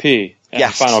R.I.P.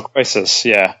 and Final Crisis,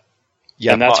 yeah.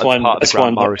 Yeah, and that's when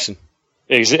Grant Morrison.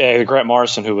 Grant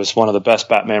Morrison, who was one of the best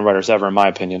Batman writers ever, in my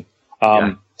opinion.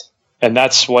 And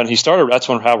that's when he started. That's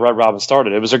how Red Robin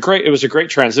started. It was a great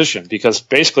transition, because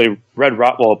basically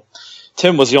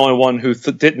Tim was the only one who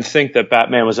didn't think that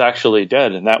Batman was actually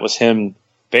dead, and that was him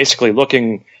basically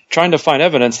trying to find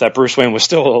evidence that Bruce Wayne was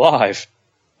still alive,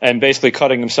 and basically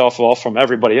cutting himself off from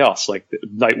everybody else, like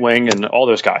Nightwing and all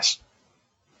those guys.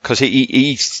 Because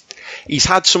he's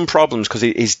had some problems, because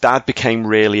his dad became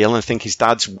really ill, and I think his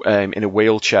dad's in a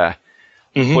wheelchair,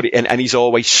 and he's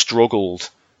always struggled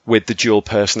with the dual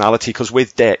personality, because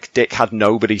with Dick had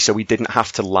nobody, so he didn't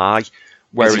have to lie.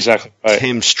 Whereas exactly right.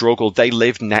 Tim struggled. They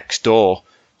lived next door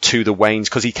to the Waynes,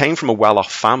 because he came from a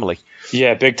well-off family.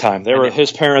 Yeah, big time.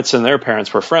 His parents and their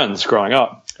parents were friends growing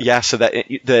up. Yeah, so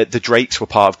the Drakes were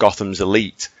part of Gotham's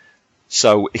elite.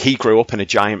 So he grew up in a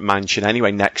giant mansion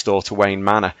anyway, next door to Wayne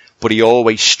Manor. But he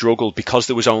always struggled, because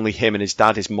there was only him and his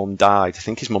dad. His mum died. I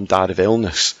think his mum died of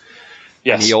illness.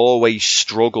 Yes. And he always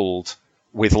struggled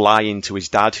with lying to his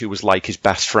dad, who was like his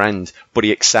best friend. But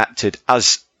he accepted,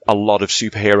 as a lot of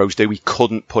superheroes do, he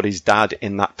couldn't put his dad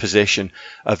in that position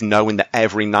of knowing that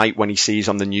every night when he sees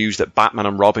on the news that Batman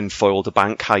and Robin foiled a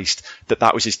bank heist,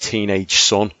 that was his teenage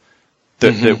son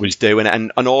that was doing it.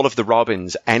 And all of the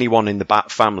Robins, anyone in the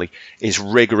Bat family, is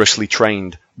rigorously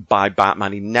trained by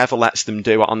Batman. He never lets them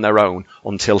do it on their own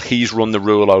until he's run the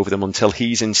rule over them, until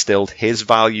he's instilled his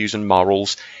values and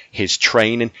morals, his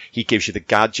training. He gives you the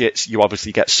gadgets. You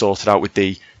obviously get sorted out with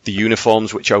the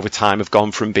uniforms, which over time have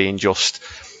gone from being just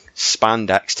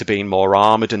spandex to being more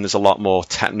armoured, and there's a lot more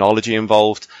technology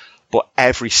involved. But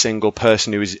every single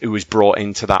person who is brought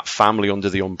into that family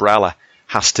under the umbrella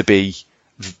has to be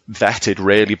vetted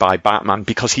really by Batman,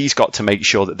 because he's got to make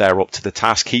sure that they're up to the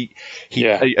task. He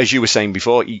as you were saying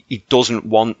before, he doesn't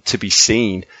want to be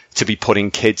seen to be putting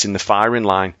kids in the firing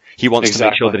line. He wants to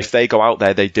make sure that if they go out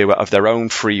there, they do it of their own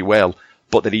free will,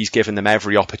 but that he's given them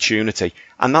every opportunity.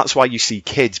 And that's why you see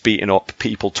kids beating up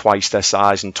people twice their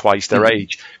size and twice their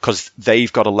age, because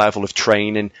they've got a level of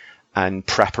training and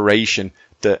preparation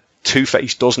that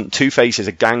Two-Face doesn't. Two-Face is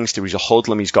a gangster, he's a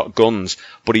hoodlum, he's got guns,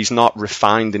 but he's not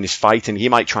refined in his fighting. He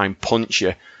might try and punch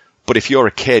you, but if you're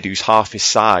a kid who's half his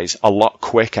size, a lot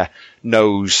quicker,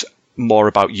 knows more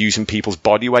about using people's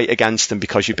body weight against them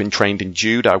because you've been trained in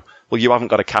judo, well, you haven't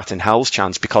got a cat in hell's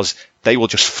chance, because they will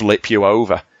just flip you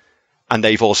over. And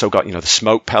they've also got, the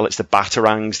smoke pellets, the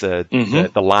batarangs,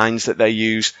 the lines that they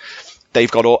use.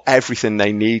 They've got everything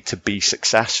they need to be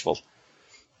successful.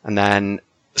 And then,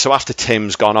 so after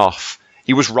Tim's gone off,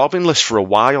 he was Robinless for a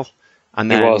while.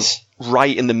 And then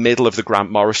right in the middle of the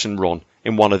Grant Morrison run,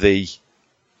 in one of the,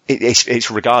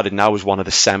 it's regarded now as one of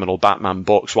the seminal Batman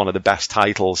books, one of the best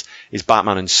titles, is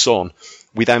Batman and Son.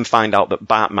 We then find out that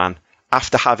Batman,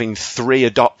 after having 3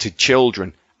 adopted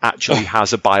children, actually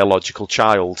has a biological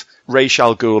child. Ra's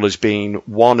al Ghul has been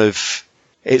one of...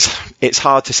 It's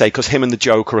hard to say, because him and the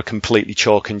Joker are completely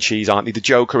chalk and cheese, aren't they? The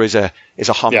Joker is a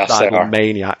homicidal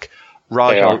maniac.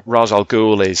 Ra's al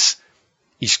Ghul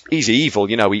he's evil,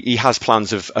 he has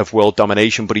plans of world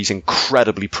domination, but he's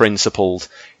incredibly principled.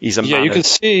 He's a man you can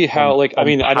see how,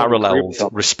 unparalleled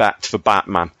respect for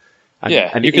Batman.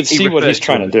 And you can see what he's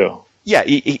trying to do. Yeah,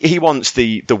 he wants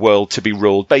the world to be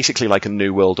ruled basically like a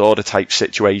New World Order type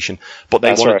situation, but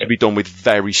they want it to be done with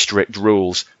very strict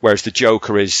rules, whereas the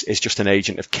Joker is just an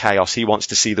agent of chaos. He wants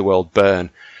to see the world burn.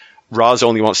 Ra's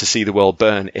only wants to see the world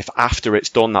burn if after it's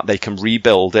done that they can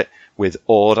rebuild it with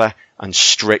order and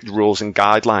strict rules and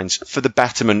guidelines for the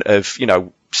betterment of,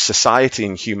 society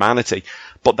and humanity.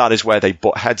 But that is where they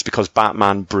butt heads, because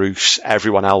Batman, Bruce,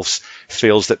 everyone else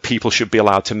feels that people should be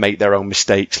allowed to make their own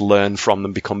mistakes, learn from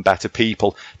them, become better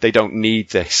people. They don't need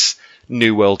this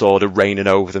New World Order reigning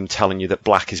over them, telling you that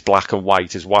black is black and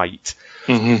white is white.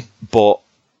 Mm-hmm. But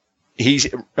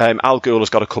Al Ghul has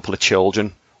got a couple of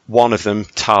children. One of them,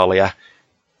 Talia,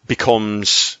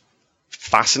 becomes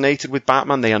fascinated with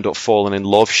Batman. They end up falling in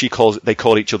love. They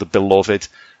call each other beloved.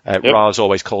 Ra's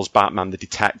always calls Batman the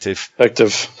detective.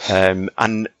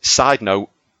 And side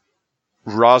note,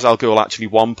 Ra's al Ghul actually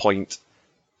one point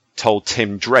told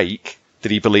Tim Drake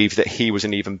that he believed that he was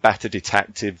an even better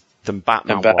detective than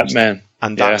Batman was.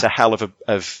 And that's a hell of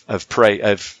a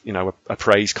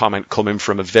praise comment coming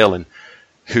from a villain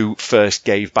who first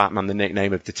gave Batman the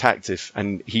nickname of Detective.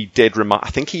 And he did I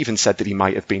think he even said that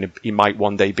he might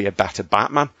one day be a better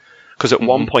Batman. Because at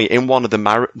one point in one of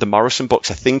the Morrison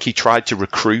books, I think he tried to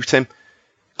recruit him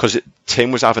because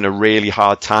Tim was having a really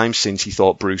hard time since he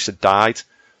thought Bruce had died.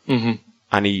 Mm-hmm.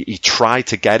 And he tried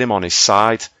to get him on his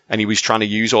side, and he was trying to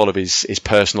use all of his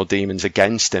personal demons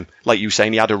against him. Like you were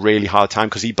saying, he had a really hard time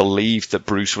because he believed that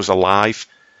Bruce was alive.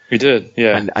 He did,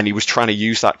 yeah. And he was trying to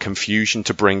use that confusion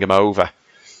to bring him over.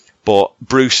 But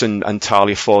Bruce and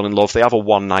Talia fall in love. They have a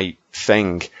one-night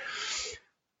thing.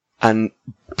 And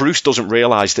Bruce doesn't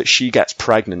realise that she gets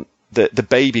pregnant, that the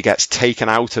baby gets taken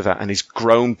out of her and is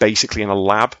grown basically in a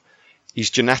lab. He's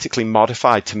genetically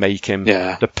modified to make him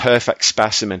the perfect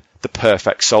specimen, the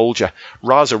perfect soldier.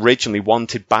 Ra's originally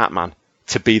wanted Batman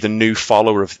to be the new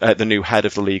follower of the new head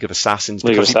of the League of Assassins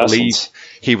because he believed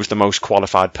he was the most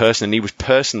qualified person, and he was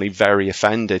personally very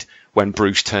offended when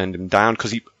Bruce turned him down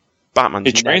because Batman's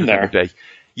he trained there.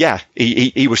 Yeah,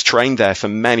 he was trained there for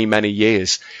many, many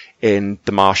years in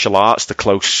the martial arts, the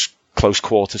close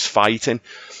quarters fighting,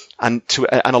 and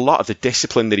a lot of the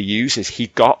discipline that he uses he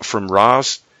got from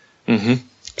Ra's. Mm-hmm.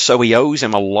 So he owes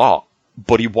him a lot,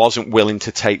 but he wasn't willing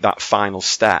to take that final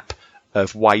step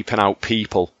of wiping out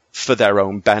people for their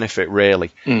own benefit, really.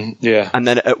 Yeah. And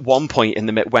then at one point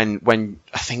when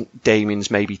I think Damien's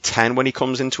maybe 10 when he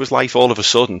comes into his life, all of a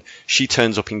sudden she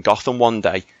turns up in Gotham one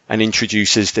day and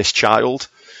introduces this child.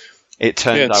 It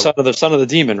turns out son of the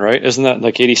demon, right? Isn't that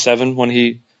like 87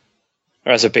 when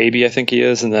or as a baby I think he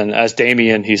is, and then as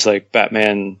Damien he's like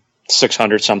Batman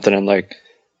 600 something and like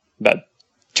about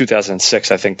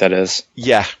 2006, I think that is.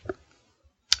 Yeah.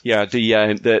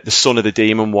 The Son of the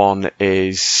Demon one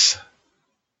is.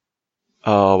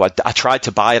 Oh, I tried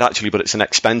to buy it actually, but it's an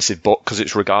expensive book because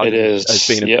it's regarded as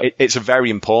being. It's a very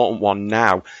important one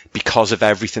now because of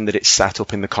everything that it's set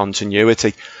up in the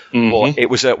continuity. Mm-hmm. But it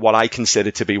was at what I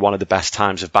consider to be one of the best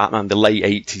times of Batman. The late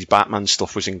 80s Batman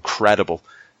stuff was incredible.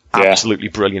 Absolutely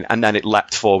brilliant. And then it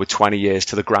leapt forward 20 years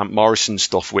to the Grant Morrison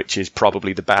stuff, which is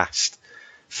probably the best.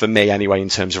 For me, anyway, in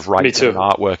terms of writing and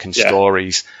artwork and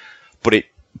stories. But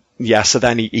so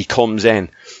then he comes in,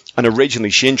 and originally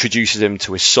she introduces him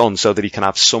to his son so that he can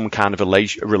have some kind of a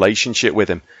relationship with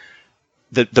him.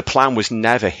 The plan was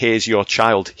never, here's your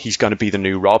child, he's going to be the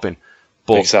new Robin.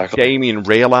 But Damien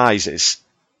realises,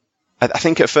 I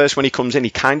think at first when he comes in, he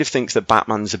kind of thinks that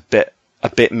Batman's a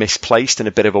bit misplaced and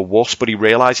a bit of a wuss, but he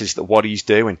realises that what he's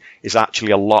doing is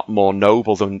actually a lot more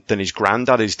noble than his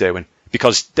granddad is doing.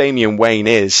 Because Damian Wayne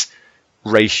is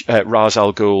Ra's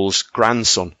al Ghul's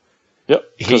grandson.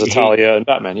 Yep, because of Talia and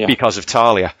Batman, yeah. Because of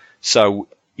Talia. So,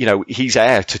 he's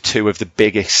heir to two of the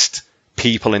biggest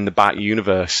people in the Bat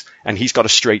universe, and he's got a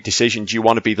straight decision. Do you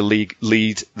want to be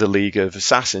lead the League of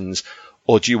Assassins,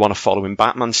 or do you want to follow in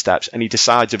Batman's steps? And he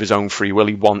decides of his own free will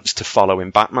he wants to follow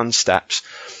in Batman's steps.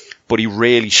 But he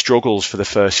really struggles for the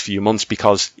first few months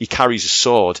because he carries a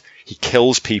sword, he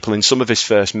kills people in some of his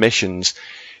first missions.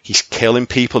 He's killing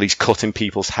people, he's cutting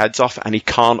people's heads off, and he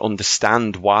can't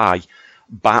understand why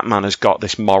Batman has got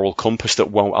this moral compass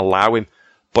that won't allow him.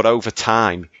 But over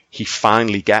time, he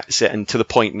finally gets it, and to the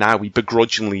point now, he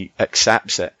begrudgingly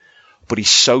accepts it. But he's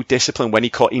so disciplined. When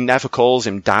he never calls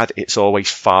him Dad, it's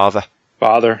always Father.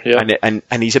 Father, yeah. And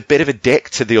he's a bit of a dick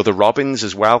to the other Robins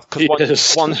as well.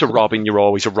 Because once a Robin, you're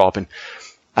always a Robin.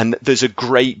 And there's a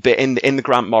great bit in the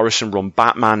Grant Morrison run.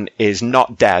 Batman is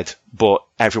not dead, but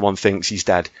everyone thinks he's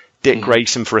dead. Dick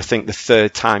Grayson, for I think the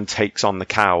third time, takes on the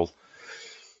cowl.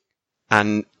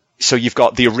 And so you've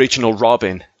got the original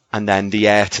Robin and then the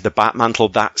heir to the Batmantle.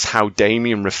 That's how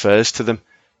Damian refers to them.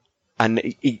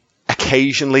 And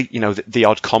occasionally, the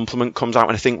odd compliment comes out.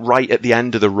 And I think right at the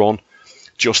end of the run,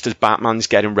 just as Batman's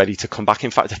getting ready to come back.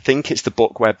 In fact, I think it's the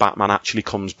book where Batman actually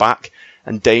comes back.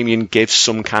 And Damian gives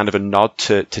some kind of a nod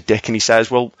to Dick, and he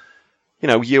says, well,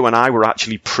 you and I were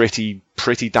actually pretty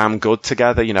damn good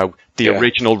together, the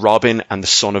original Robin and the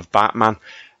son of Batman.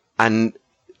 And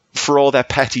for all their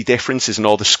petty differences and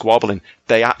all the squabbling,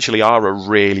 they actually are a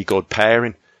really good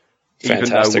pairing.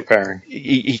 Fantastic pairing.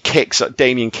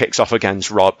 Damian kicks off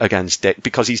against Dick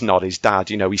because he's not his dad.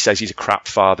 He says he's a crap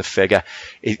father figure.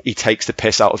 He takes the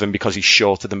piss out of him because he's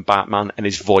shorter than Batman and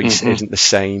his voice isn't the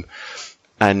same.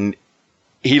 And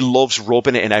he loves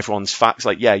rubbing it in everyone's facts.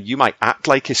 Like, yeah, you might act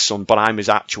like his son, but I'm his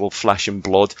actual flesh and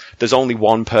blood. There's only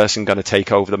one person going to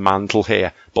take over the mantle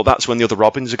here. But that's when the other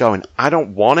Robins are going, I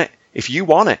don't want it. If you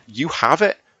want it, you have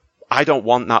it. I don't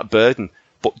want that burden.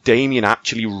 But Damian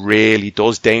actually really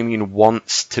does. Damian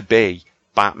wants to be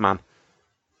Batman.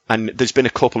 And there's been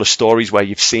a couple of stories where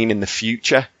you've seen in the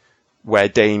future where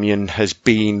Damian has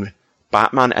been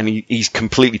Batman and he's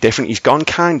completely different. He's gone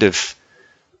kind of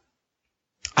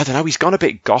I don't know, he's gone a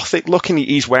bit gothic looking.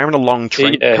 He's wearing a long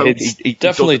trench coat. He's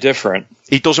definitely different.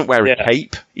 He doesn't wear a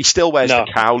cape. He still wears the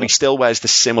cowl. He still wears the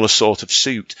similar sort of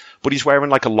suit, but he's wearing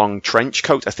like a long trench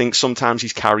coat. I think sometimes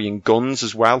he's carrying guns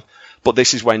as well. But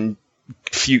this is when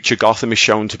future Gotham is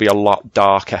shown to be a lot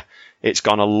darker. It's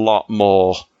gone a lot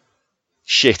more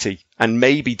shitty. And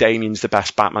maybe Damian's the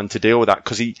best Batman to deal with that,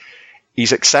 because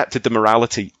he's accepted the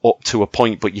morality up to a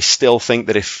point, but you still think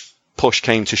that if push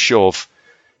came to shove,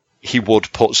 he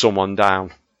would put someone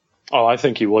down. Oh, I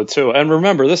think he would too. And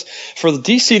remember, this for the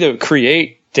DC to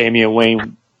create Damian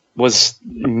Wayne was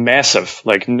massive.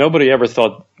 Like, nobody ever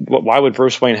thought, why would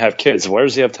Bruce Wayne have kids? Where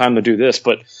does he have time to do this?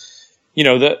 But you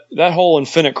know, that whole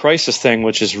Infinite Crisis thing,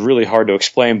 which is really hard to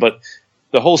explain, but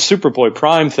the whole Superboy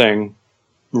Prime thing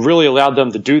really allowed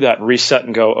them to do that and reset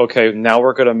and go, okay, now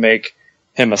we're going to make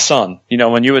him a son. You know,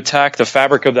 when you attack the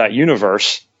fabric of that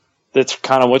universe, that's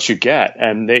kind of what you get.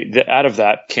 And out of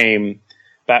that came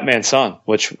Batman's son,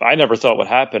 which I never thought would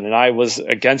happen. And I was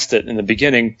against it in the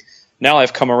beginning. Now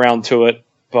I've come around to it,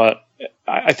 but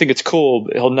I think it's cool.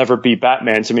 He'll never be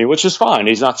Batman to me, which is fine.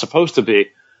 He's not supposed to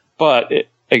be. But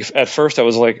at first I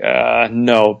was like,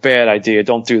 no, bad idea.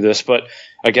 Don't do this. But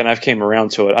again, I've came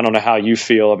around to it. I don't know how you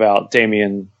feel about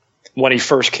Damian when he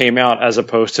first came out as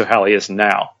opposed to how he is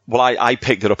now. Well, I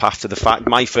picked it up after the fact.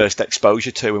 My first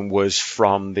exposure to him was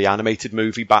from the animated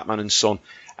movie Batman and Son,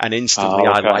 and instantly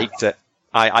I liked it.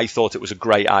 I thought it was a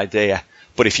great idea.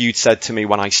 But if you'd said to me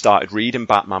when I started reading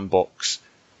Batman books,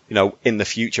 you know, in the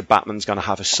future Batman's going to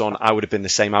have a son, I would have been the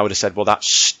same. I would have said, well, that's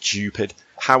stupid.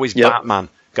 How is Batman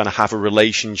going to have a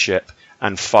relationship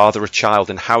and father a child,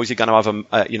 and how is he going to have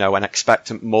an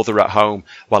expectant mother at home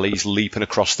while he's leaping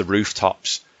across the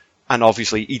rooftops? And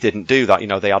obviously he didn't do that. You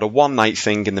know, they had a one-night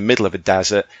thing in the middle of a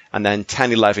desert, and then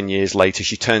 10, 11 years later,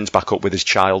 she turns back up with his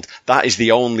child. That is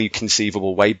the only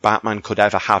conceivable way Batman could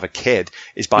ever have a kid,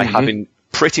 is by having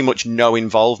pretty much no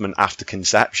involvement after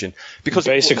conception. Because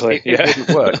basically, it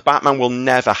wouldn't work. Batman will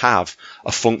never have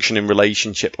a functioning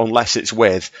relationship unless it's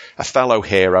with a fellow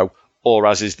hero, or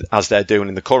as they're doing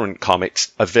in the current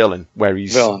comics, a villain, where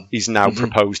he's now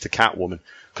proposed to Catwoman.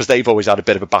 Because they've always had a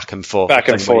bit of a back and forth.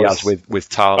 As with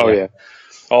Talia. Oh, yeah.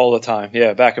 All the time.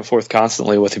 Yeah, back and forth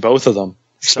constantly with both of them,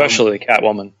 especially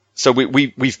Catwoman. So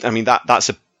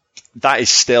that is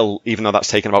still, even though that's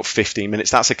taken about 15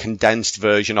 minutes, that's a condensed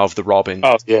version of the Robin.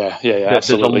 Oh, yeah,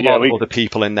 absolutely. There's a lot of other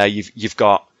people in there. You've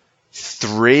got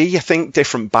 3, I think,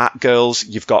 different Batgirls.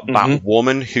 You've got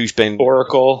Batwoman, who's been...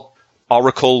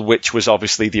 Oracle, which was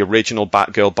obviously the original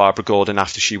Batgirl, Barbara Gordon,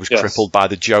 after she was crippled by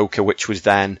the Joker, which was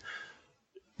then...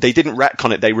 They didn't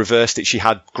retcon it, they reversed it. She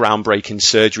had groundbreaking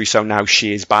surgery, so now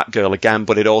she is Batgirl again,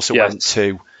 but it also went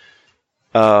to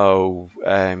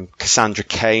Cassandra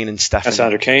Cain and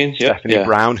Stephanie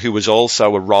Brown, who was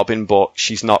also a Robin, but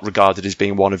she's not regarded as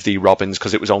being one of the Robins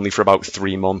because it was only for about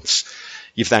 3 months.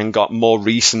 You've then got more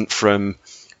recent from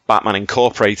Batman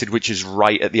Incorporated, which is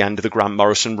right at the end of the Grant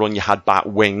Morrison run. You had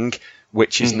Batwing,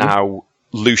 which is now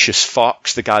Lucius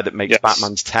Fox, the guy that makes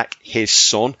Batman's tech, his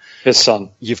son.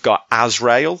 You've got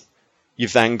Azrael.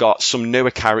 You've then got some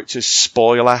newer characters,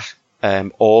 Spoiler,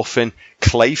 Orphan.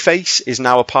 Clayface is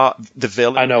now a part of the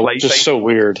villain. I know, Clayface just so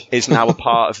weird. Is now a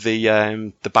part of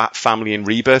the Bat family in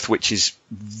Rebirth, which is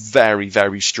very,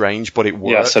 very strange, but it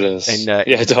works. Yes, it is.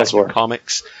 It does work.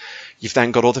 Comics. You've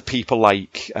then got other people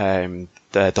like the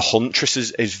Huntress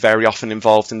is very often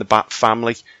involved in the Bat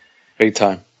family. Big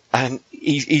time. And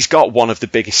he's got one of the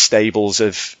biggest stables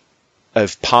of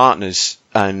partners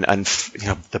and you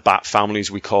know, the Bat family, as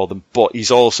we call them. But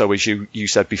he's also, as you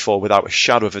said before, without a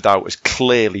shadow of a doubt, has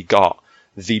clearly got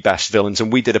the best villains.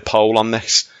 And we did a poll on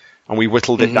this, and we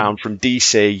whittled it down from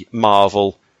DC,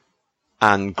 Marvel,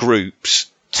 and groups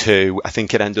to, I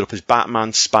think it ended up as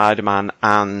Batman, Spider-Man,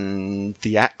 and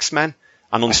the X-Men.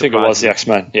 And I think it was the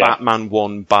X-Men. Yeah. Batman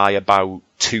won by about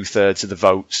 2/3 of the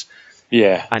votes.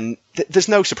 Yeah. And there's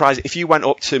no surprise. If you went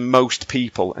up to most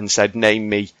people and said, name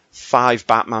me 5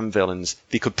 Batman villains,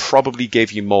 they could probably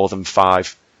give you more than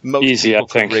 5. Most people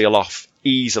could reel off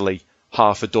easily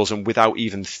half a dozen without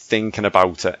even thinking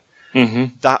about it.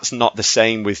 That's not the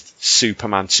same with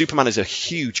Superman. Superman is a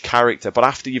huge character, but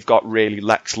after you've got really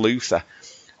Lex Luthor,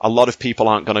 a lot of people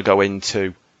aren't going to go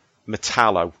into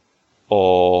Metallo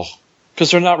or...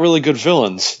 Because they're not really good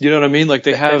villains. You know what I mean? Like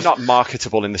they're not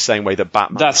marketable in the same way that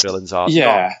Batman villains are.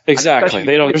 Yeah, exactly.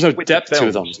 There's no depth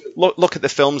to them. Look at the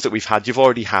films that we've had. You've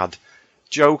already had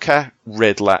Joker,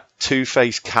 Riddler,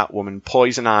 Two-Face, Catwoman,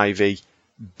 Poison Ivy,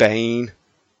 Bane.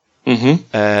 Freeze.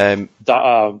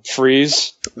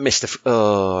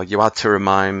 You had to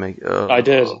remind me. I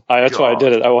did. That's why I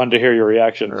did it. I wanted to hear your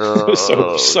reaction. It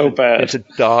was so bad. It's a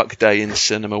dark day in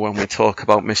cinema when we talk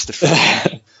about Mr.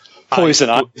 Freeze. Poison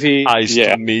Ivy.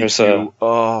 Me too.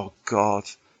 Oh God.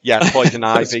 Yeah, Poison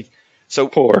Ivy. So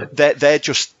poor. They're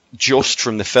just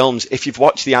from the films. If you've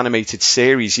watched the animated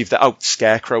series,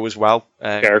 Scarecrow as well.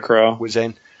 Scarecrow was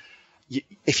in.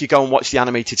 If you go and watch the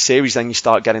animated series, then you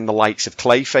start getting the likes of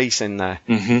Clayface in there.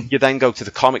 Mm-hmm. You then go to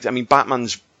the comics. I mean,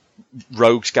 Batman's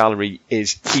rogues gallery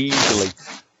is easily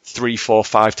 3, 4,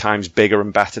 5 times bigger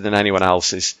and better than anyone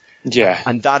else's. Yeah,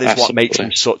 and that is what makes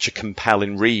him such a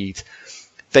compelling read.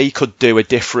 They could do a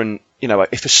different,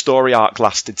 if a story arc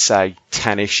lasted, say,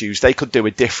 10 issues, they could do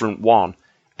a different one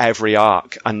every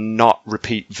arc and not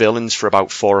repeat villains for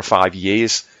about 4 or 5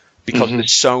 years because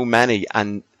there's so many,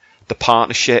 and the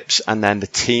partnerships and then the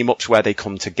team-ups where they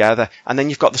come together. And then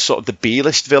you've got the sort of the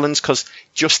B-list villains, because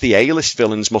just the A-list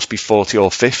villains must be 40 or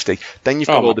 50. Then you've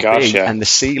got all the B and the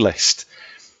C-list.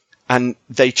 And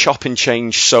they chop and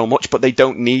change so much, but they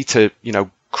don't need to,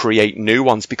 create new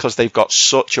ones because they've got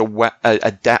such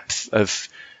a depth of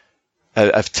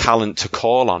talent to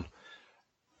call on.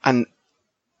 And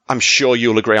I'm sure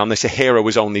you'll agree on this. A hero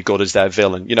is only good as their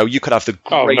villain. You could have the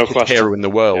greatest hero in the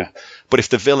world, but if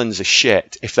the villains are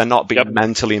shit, if they're not being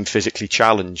mentally and physically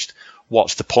challenged,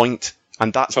 what's the point?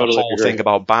 And that's the whole thing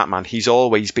about Batman. He's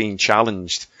always been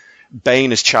challenged. Bane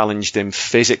has challenged him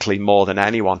physically more than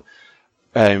anyone.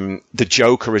 The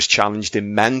Joker has challenged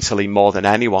him mentally more than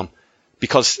anyone.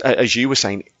 Because, as you were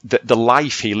saying, the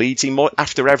life he leads,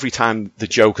 after every time the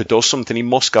Joker does something, he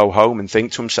must go home and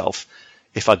think to himself,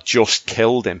 if I'd just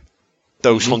killed him,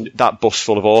 that bus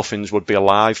full of orphans would be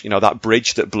alive. That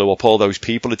bridge that blew up, all those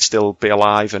people would still be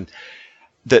alive. And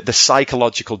the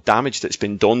psychological damage that's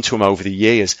been done to him over the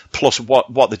years, plus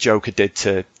what the Joker did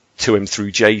to him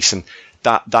through Jason,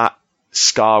 that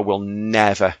scar will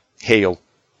never heal.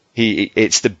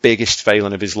 It's the biggest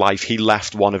failing of his life. He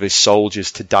left one of his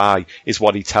soldiers to die, is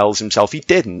what he tells himself. He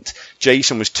didn't.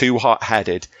 Jason was too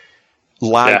hot-headed,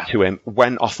 lied to him,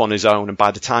 went off on his own, and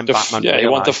by the time Batman realized, he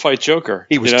wanted to fight Joker.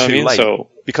 He was too late.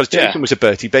 Because Jason was a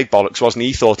Bertie Big Bollocks, wasn't he?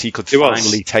 He thought he could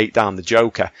finally take down the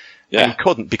Joker. Yeah. And he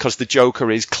couldn't, because the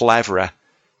Joker is cleverer.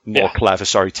 Clever,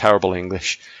 sorry, terrible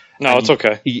English. No, it's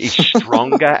okay. He's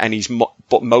stronger, and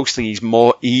but mostly he's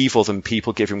more evil than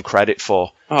people give him credit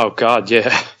for. Oh, God,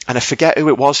 yeah. And I forget who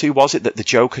it was that the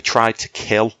Joker tried to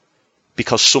kill,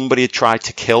 because somebody had tried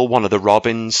to kill one of the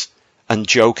Robins, and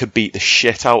Joker beat the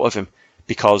shit out of him,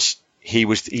 because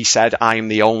he said, I am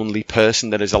the only person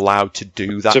that is allowed to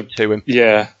do that to him.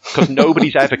 Yeah. Because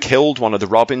nobody's ever killed one of the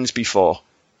Robins before.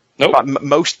 Nope. But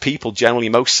most people, generally,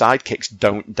 most sidekicks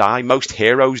don't die. Most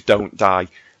heroes don't die.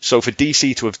 So for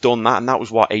DC to have done that, and that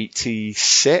was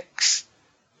 86?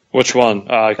 Which one?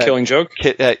 Killing Joke?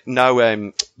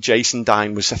 No, Jason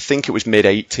dying was, I think it was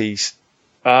mid-80s.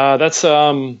 That's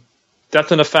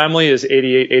Death in a Family is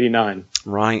 88, 89.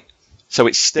 Right. So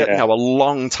it's still a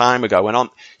long time ago,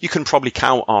 and you can probably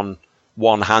count on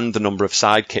one hand the number of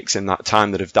sidekicks in that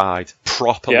time that have died,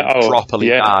 properly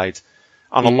died.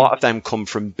 And a lot of them come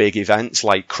from big events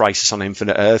like Crisis on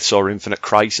Infinite Earths or Infinite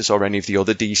Crisis or any of the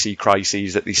other DC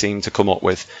crises that they seem to come up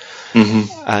with.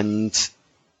 And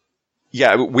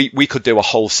we could do a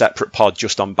whole separate pod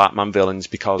just on Batman villains,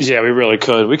 because we really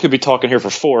could. We could be talking here for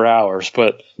 4 hours,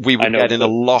 but we would get in a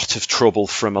lot of trouble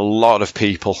from a lot of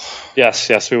people.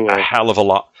 Yes, we would. A hell of a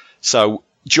lot. So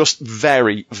just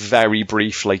very, very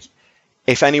briefly,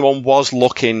 if anyone was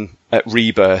looking at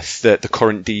Rebirth, the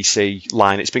current DC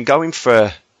line, it's been going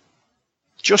for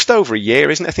just over a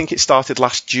year, isn't it? I think it started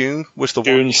last June, was the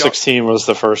June 16 was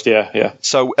the first, yeah.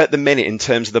 So at the minute, in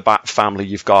terms of the Bat family,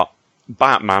 you've got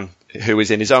Batman, who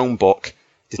is in his own book,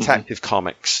 Detective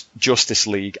Comics, Justice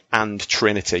League, and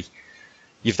Trinity.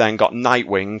 You've then got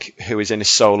Nightwing, who is in a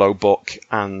solo book,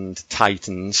 and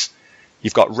Titans.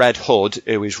 You've got Red Hood,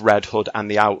 who is Red Hood and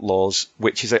the Outlaws,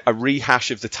 which is a rehash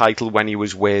of the title when he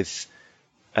was with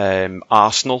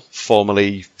Arsenal,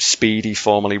 formerly Speedy,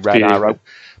 formerly Red Arrow.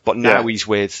 But now he's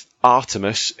with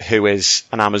Artemis, who is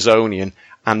an Amazonian,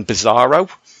 and Bizarro.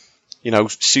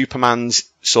 Superman's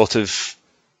sort of...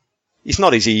 He's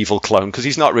not his evil clone, because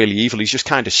he's not really evil. He's just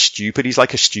kind of stupid. He's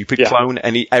like a stupid clone,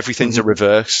 and everything's a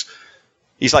reverse.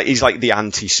 He's like the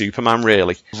anti-Superman,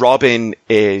 really. Robin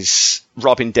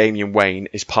Damian Wayne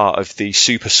is part of the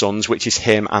Super Sons, which is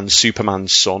him and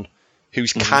Superman's son,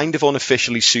 who's kind of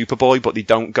unofficially Superboy, but they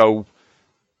don't go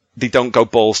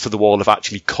balls to the wall of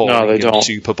actually calling him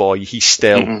Superboy. He's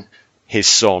still his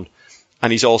son.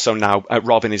 And he's also now,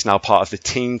 Robin is now part of the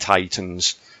Teen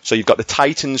Titans, So you've got the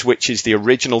Titans, which is the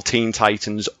original Teen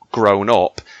Titans grown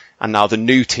up, and now the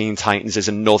new Teen Titans is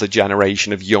another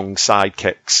generation of young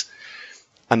sidekicks.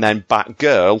 And then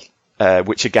Batgirl,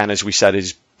 which again, as we said,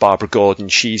 is Barbara Gordon.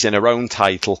 She's in her own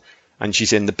title, and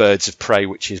she's in the Birds of Prey,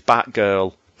 which is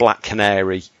Batgirl, Black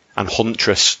Canary, and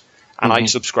Huntress. And I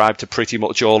subscribe to pretty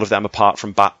much all of them apart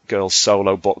from Batgirl's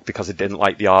solo book because I didn't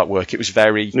like the artwork. It was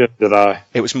very... Neither did I.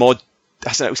 It was more...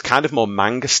 It was kind of more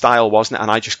manga style, wasn't it? And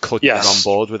I just couldn't get on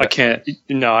board with it. I can't...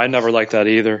 No, I never liked that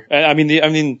either. I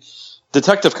mean,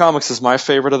 Detective Comics is my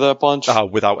favorite of that bunch. Oh,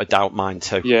 without a doubt, mine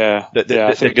too. Yeah.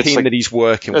 The team that he's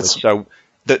working with. So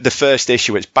the first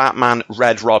issue, it's Batman,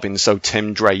 Red Robin, so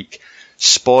Tim Drake,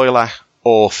 Spoiler,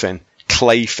 Orphan,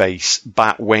 Clayface,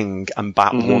 Batwing, and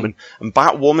Batwoman. And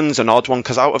Batwoman's an odd one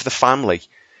because out of the family,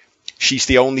 she's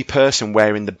the only person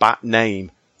wearing the Bat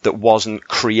name that wasn't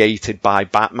created by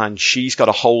Batman. She's got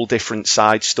a whole different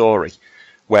side story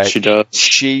where she does.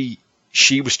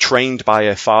 She was trained by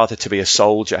her father to be a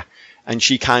soldier, and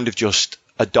she kind of just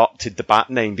adopted the Bat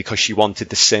name because she wanted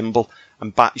the symbol.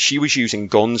 And she was using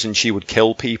guns and she would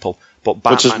kill people. But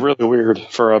Batman, which is really weird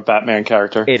for a Batman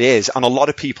character. It is, and a lot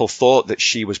of people thought that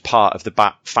she was part of the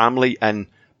Bat family, and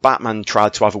Batman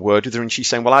tried to have a word with her, and she's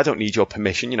saying, well, I don't need your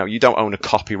permission, you don't own a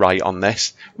copyright on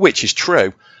this, which is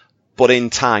true. But in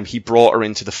time, he brought her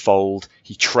into the fold,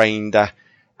 he trained her,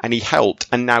 and he helped,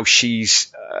 and now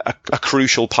she's a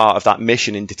crucial part of that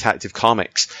mission in Detective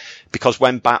Comics, because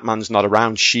when Batman's not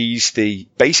around, she's the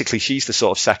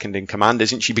sort of second in command,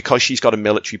 isn't she? Because she's got a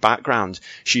military background,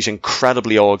 she's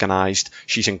incredibly organized,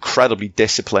 she's incredibly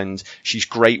disciplined, she's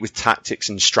great with tactics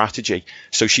and strategy,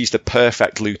 so she's the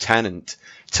perfect lieutenant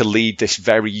to lead this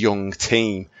very young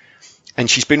team. And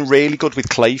she's been really good with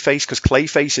Clayface, because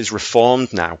Clayface is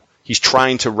reformed now. He's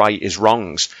trying to right his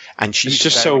wrongs, and she's it's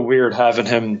just so weird having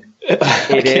him.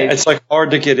 It is. It's like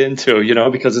hard to get into,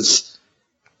 because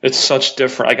it's such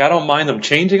different. Like, I don't mind them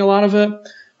changing a lot of it,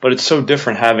 but it's so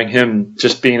different having him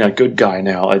just being a good guy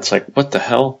now. It's like, what the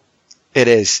hell? It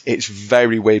is. It's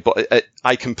very weird, but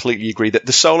I completely agree that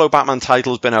the solo Batman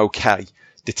title has been okay.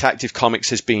 Detective Comics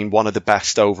has been one of the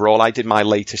best overall. I did my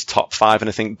latest top 5, and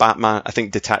I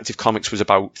think Detective Comics was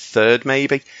about third,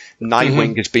 maybe.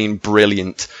 Nightwing has been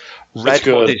brilliant. Red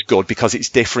Hood is good because it's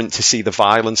different to see the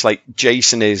violence. Like,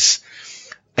 Jason is,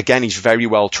 again, he's very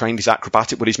well trained, he's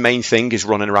acrobatic, but his main thing is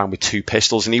running around with 2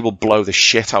 pistols, and he will blow the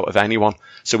shit out of anyone.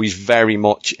 So he's very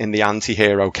much in the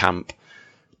anti-hero camp.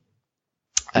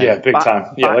 Yeah, big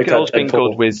time. Yeah, Batgirl's been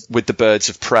good with the Birds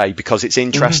of Prey because it's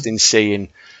interesting seeing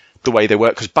the way they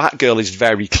work, because Batgirl is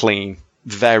very clean,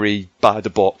 very by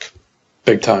the book.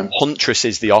 Big time. Huntress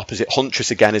is the opposite. Huntress,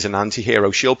 again, is an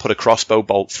anti-hero. She'll put a crossbow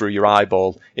bolt through your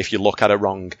eyeball if you look at her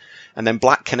wrong. And then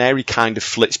Black Canary kind of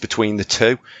flits between the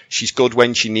two. She's good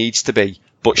when she needs to be,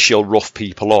 but she'll rough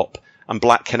people up. And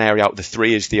Black Canary, out of the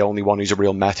 3, is the only one who's a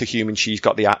real metahuman. She's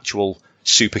got the actual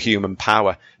superhuman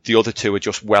power. The other 2 are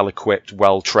just well-equipped,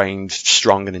 well-trained,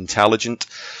 strong and intelligent.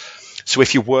 So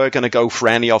if you were going to go for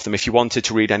any of them, if you wanted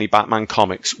to read any Batman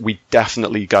comics, we'd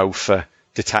definitely go for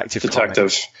Detective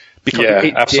Comics. Because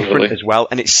it's absolutely different as well,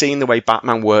 and it's seeing the way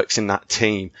Batman works in that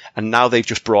team. And now they've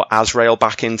just brought Azrael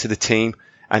back into the team,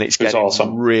 and it's getting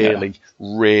awesome.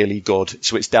 really good.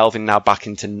 So it's delving now back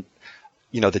into,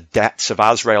 the depths of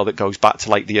Azrael that goes back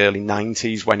to like the early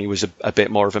 90s when he was a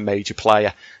bit more of a major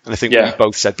player. And I think we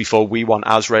both said before, we want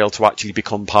Azrael to actually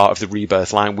become part of the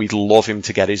Rebirth line. We'd love him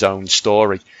to get his own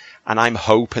story. And I'm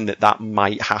hoping that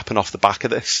might happen off the back of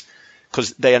this,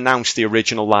 because they announced the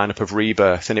original lineup of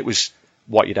Rebirth, and it was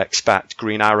what you'd expect: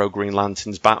 Green Arrow, Green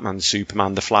Lanterns, Batman,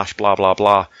 Superman, The Flash, blah blah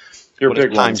blah. But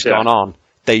as time's gone on,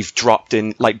 they've dropped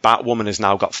in, like, Batwoman has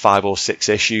now got 5 or 6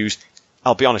 issues.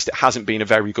 I'll be honest, it hasn't been a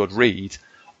very good read.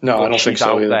 No, I don't think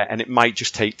so either. There, and it might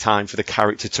just take time for the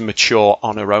character to mature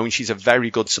on her own. She's a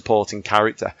very good supporting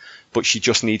character, but she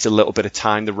just needs a little bit of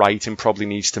time. The writing probably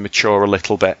needs to mature a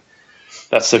little bit.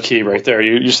 That's the key right there.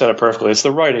 You said it perfectly. It's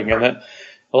the writing, and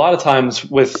a lot of times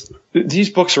with these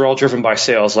books are all driven by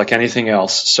sales, like anything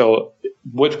else. So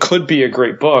what could be a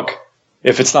great book,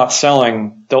 if it's not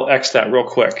selling, they'll X that real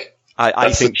quick.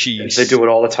 I think they do it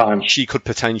all the time. She could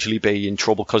potentially be in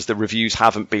trouble because the reviews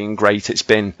haven't been great. It's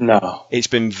been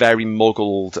very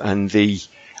muggled, and to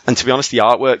be honest, the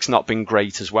artwork's not been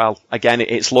great as well. Again,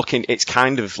 it's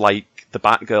kind of like the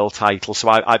Batgirl title, so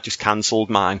I've just cancelled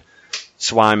mine.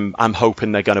 So I'm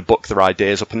hoping they're going to book their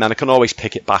ideas up, and then I can always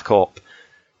pick it back up,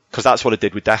 because that's what I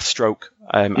did with Deathstroke.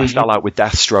 I fell out with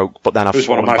Deathstroke, but then I've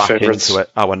fallen back into it.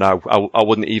 Oh, I know. I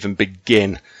wouldn't even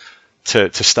begin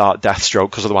to start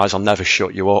Deathstroke, because otherwise I'll never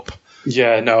shut you up.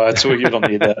 Yeah, no, that's what you don't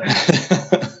need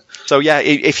that. So yeah,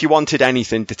 if you wanted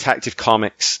anything, Detective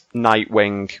Comics,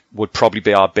 Nightwing would probably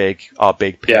be our big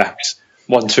picks. Yeah,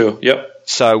 1, 2, yep.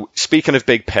 So speaking of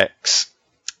big picks,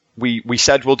 we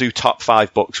said we'll do top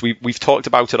 5 books. We've talked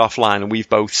about it offline, and we've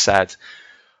both said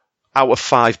out of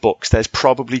 5 books, there's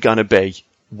probably going to be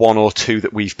 1 or 2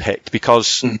 that we've picked,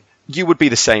 because you would be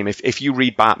the same if you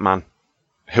read Batman,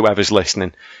 whoever's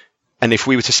listening, and if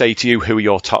we were to say to you who are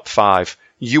your top 5,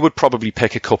 you would probably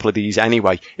pick a couple of these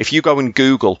anyway. If you go and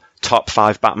Google top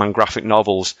 5 Batman graphic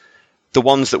novels, the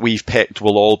ones that we've picked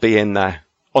will all be in there,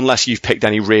 unless you've picked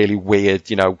any really weird,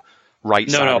 right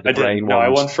side of the brain ones. No, I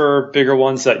went for bigger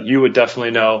ones that you would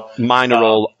definitely know. Mine are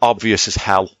all obvious as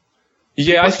hell.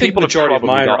 Yeah, I think the majority of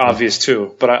mine are obvious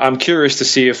too, but I'm curious to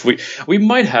see if we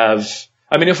might have.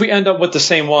 I mean, if we end up with the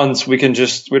same ones, we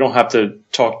don't have to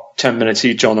talk 10 minutes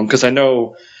each on them, because I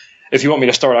know if you want me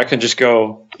to start, I can just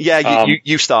go. Yeah,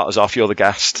 you start us off. You're the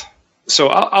guest. So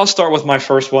I'll start with my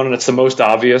first one, and it's the most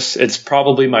obvious. It's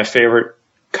probably my favorite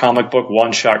comic book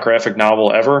one-shot graphic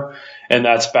novel ever, and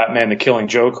that's Batman the Killing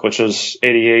Joke, which was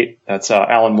 88. That's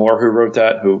Alan Moore who wrote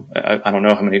that, who I don't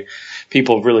know how many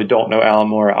people really don't know Alan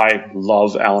Moore. I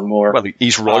love Alan Moore. Well,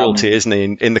 he's royalty, isn't he?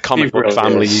 In the comic book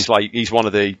family, he's one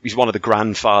of the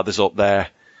grandfathers up there.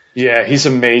 Yeah, he's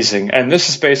amazing. And this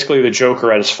is basically the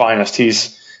Joker at his finest.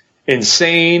 He's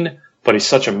insane, but he's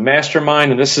such a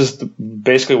mastermind, and this is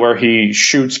basically where he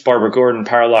shoots Barbara Gordon,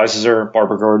 paralyzes her.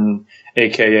 Barbara Gordon,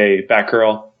 a.k.a.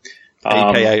 Batgirl.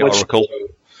 A.k.a. Oracle.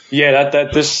 Yeah,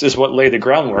 this is what laid the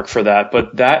groundwork for that.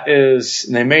 But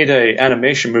they made an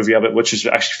animation movie of it, which is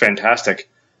actually fantastic.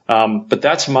 But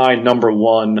that's my number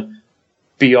 1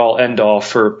 be-all, end-all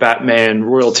for Batman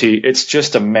royalty. It's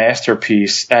just a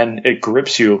masterpiece, and it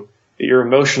grips you. Your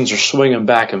emotions are swinging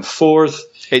back and forth.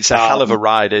 It's a hell of a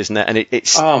ride, isn't it? And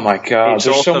it's oh my god,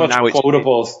 there's so much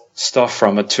quotable stuff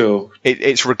from it too.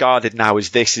 It's regarded now as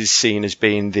this is seen as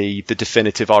being the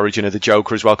definitive origin of the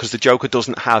Joker as well, because the Joker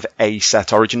doesn't have a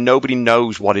set origin. Nobody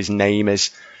knows what his name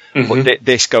is. But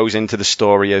this goes into the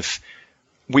story of.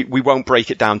 We won't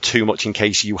break it down too much in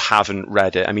case you haven't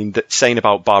read it. I mean, saying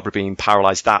about Barbara being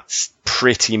paralyzed, that's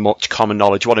pretty much common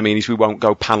knowledge. What I mean is we won't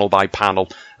go panel by panel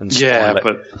and spoil it.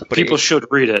 But people should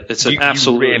read it. It's an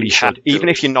absolute really should. Even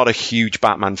if you're not a huge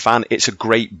Batman fan, it's a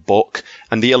great book.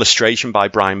 And the illustration by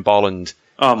Brian Bolland,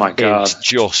 oh my god, it's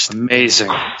just amazing,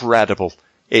 incredible.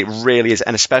 It really is.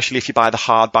 And especially if you buy the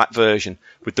hardback version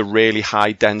with the really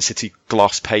high density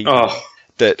gloss paper. Oh.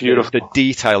 The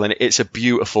detail in it, it's a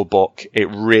beautiful book. It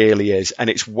really is, and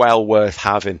it's well worth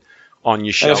having on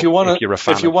your shelf. If you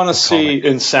want to see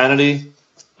insanity,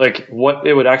 like what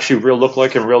it would actually look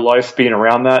like in real life, being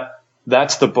around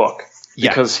that's the book.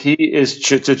 Yeah. Because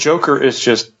the Joker is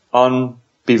just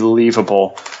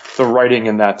unbelievable. The writing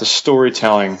in that, the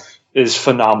storytelling is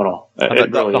phenomenal.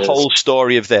 The whole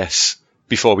story of this,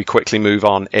 before we quickly move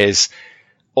on, is.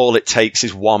 All it takes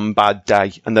is one bad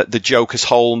day. And that the Joker's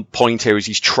whole point here is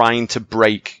he's trying to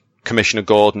break Commissioner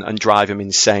Gordon and drive him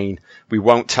insane. We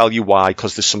won't tell you why,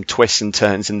 because there's some twists and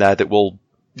turns in there that will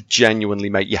genuinely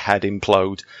make your head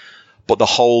implode. But the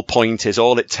whole point is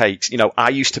all it takes. I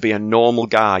used to be a normal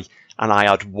guy, and I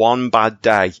had one bad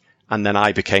day, and then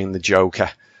I became the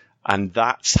Joker. And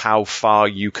that's how far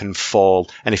you can fall.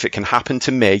 And if it can happen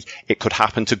to me, it could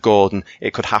happen to Gordon,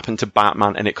 it could happen to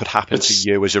Batman, and it could happen to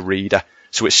you as a reader.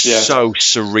 So it's so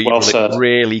cerebral, it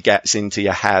really gets into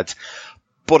your head.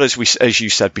 But as you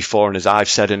said before, and as I've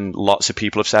said and lots of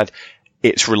people have said,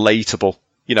 it's relatable,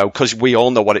 because we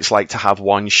all know what it's like to have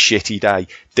one shitty day.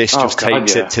 This just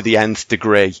takes it to the nth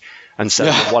degree and says,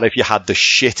 well, what if you had the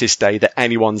shittest day that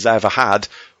anyone's ever had?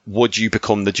 Would you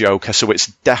become the Joker? So it's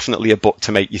definitely a book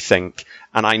to make you think.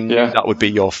 And I knew that would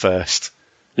be your first.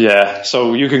 Yeah.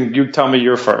 So you tell me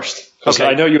your first. Okay.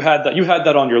 I know you had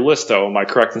that on your list, though. Am I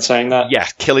correct in saying that? Yeah,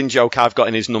 Killing Joke I've got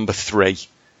in his number 3.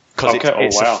 Because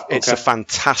it's a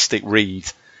fantastic read.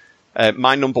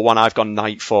 My number 1, I've got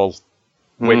Nightfall,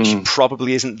 which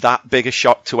probably isn't that big a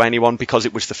shock to anyone, because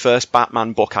it was the first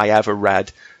Batman book I ever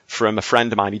read from a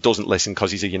friend of mine. He doesn't listen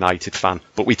because he's a United fan,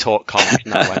 but we talk comics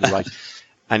now anyway.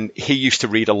 And he used to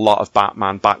read a lot of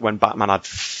Batman back when Batman had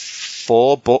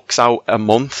 4 books out a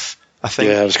month, I think.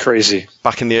 Yeah, it was crazy.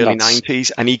 Back in the early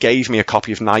 90s. And he gave me a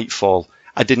copy of Nightfall.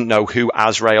 I didn't know who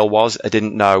Azrael was. I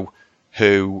didn't know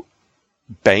who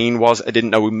Bane was. I didn't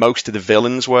know who most of the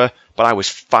villains were. But I was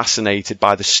fascinated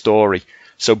by the story.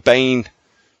 So Bane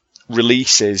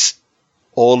releases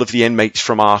all of the inmates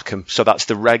from Arkham. So that's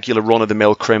the regular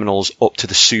run-of-the-mill criminals up to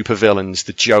the supervillains,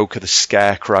 the Joker, the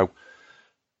Scarecrow.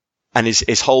 And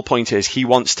his whole point is he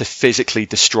wants to physically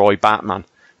destroy Batman.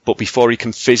 But before he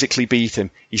can physically beat him,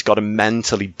 he's got to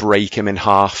mentally break him in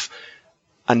half.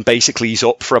 And basically he's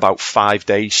up for about 5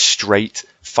 days straight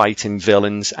fighting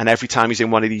villains. And every time he's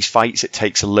in one of these fights, it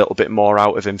takes a little bit more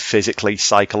out of him physically,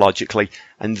 psychologically.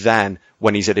 And then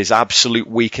when he's at his absolute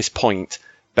weakest point,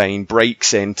 Bane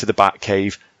breaks into the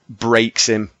Batcave, breaks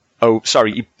him. Oh,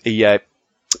 sorry,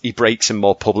 he breaks him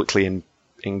more publicly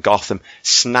in Gotham,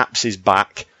 snaps his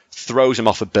back, throws him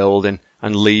off a building,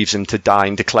 and leaves him to die,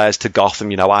 and declares to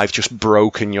Gotham, I've just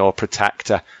broken your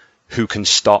protector. Who can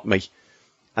stop me?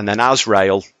 And then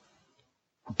Azrael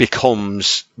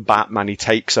becomes Batman. He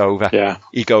takes over. Yeah.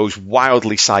 He goes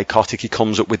wildly psychotic. He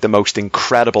comes up with the most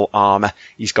incredible armor.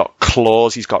 He's got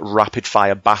claws. He's got rapid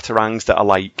fire batarangs that are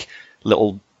like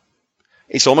little,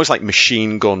 it's almost like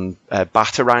machine gun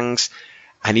batarangs.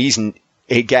 And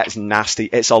it gets nasty.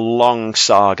 It's a long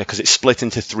saga because it's split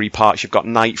into 3 parts. You've got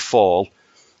Nightfall,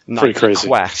 Night's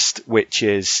Quest, which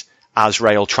is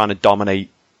Azrael trying to dominate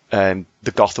the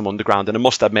Gotham Underground. And I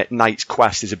must admit, Night's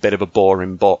Quest is a bit of a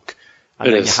boring book.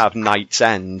 And then you have Night's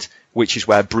End, which is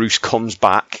where Bruce comes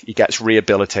back. He gets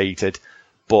rehabilitated.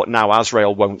 But now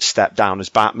Azrael won't step down as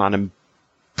Batman, and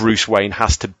Bruce Wayne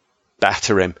has to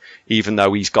better him, even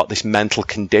though he's got this mental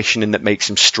conditioning that makes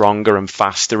him stronger and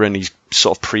faster, and he's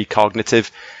sort of precognitive.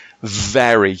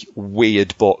 Very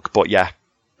weird book, but yeah,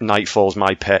 Nightfall's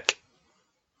my pick.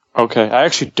 Okay, I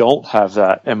actually don't have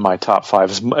that in my top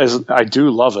 5. As I do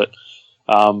love it,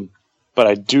 but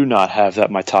I do not have that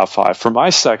in my top 5. For my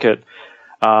second,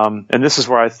 and this is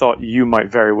where I thought you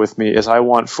might vary with me, is I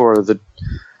want for the,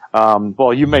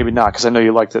 well, you maybe not, because I know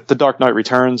you liked it, The Dark Knight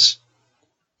Returns,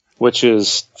 which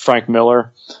is Frank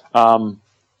Miller.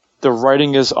 The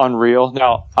writing is unreal.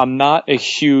 Now, I'm not a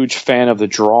huge fan of the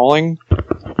drawing,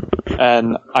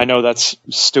 and I know that's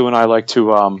Stu and I like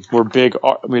to,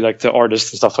 we like the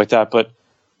artists and stuff like that, but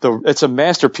it's a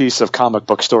masterpiece of comic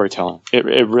book storytelling.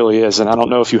 It really is, and I don't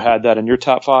know if you had that in your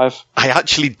top 5. I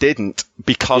actually didn't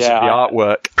because of the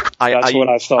artwork. That's what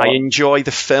I thought. I enjoy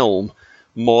the film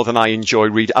more than I enjoy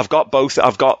reading. I've got both.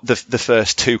 I've got the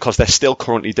first 2 because they're still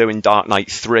currently doing Dark Knight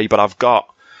 3, but I've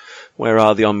got, where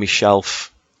are they on my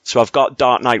shelf? So I've got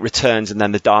Dark Knight Returns and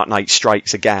then The Dark Knight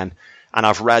Strikes Again, and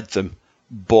I've read them,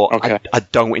 but okay. I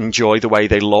don't enjoy the way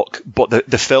they look. But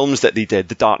the films that they did,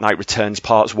 The Dark Knight Returns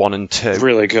Parts 1 and 2,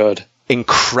 really good.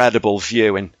 Incredible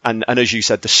viewing. And as you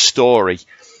said, the story.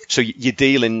 So you're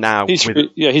dealing now he's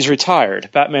retired.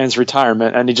 Batman's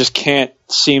retirement, and he just can't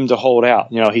seem to hold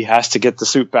out. He has to get the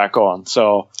suit back on.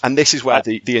 So, and this is where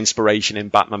the inspiration in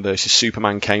Batman versus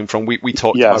Superman came from. We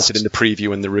talked about it in the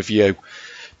preview and the review.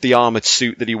 The armored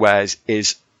suit that he wears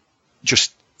is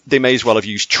just, they may as well have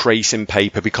used tracing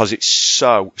paper because it's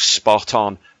so spot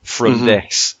on from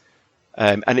this.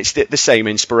 And it's the same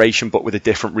inspiration, but with a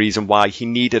different reason why. He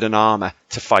needed an armor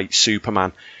to fight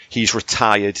Superman. He's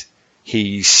retired.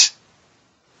 He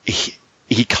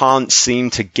can't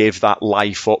seem to give that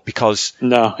life up because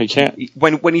no, he can't.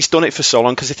 When he's done it for so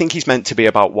long, because I think he's meant to be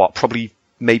about probably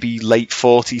maybe late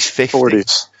 40s,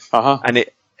 50s. And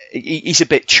he's a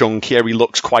bit chunkier. He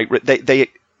looks quite.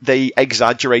 They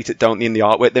exaggerate it, don't they, in the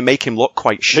artwork? They make him look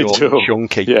quite short and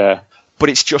chunky. Yeah, but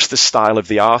it's just the style of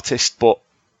the artist. But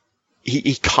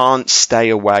he can't stay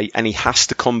away, and he has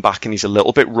to come back, and he's a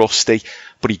little bit rusty,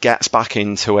 but he gets back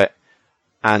into it.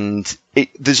 And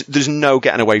there's no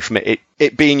getting away from it.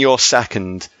 It being your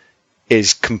second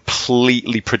is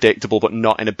completely predictable, but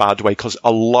not in a bad way, because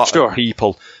a lot of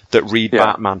people that read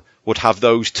Batman would have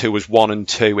those 2 as 1 and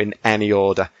 2 in any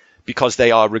order, because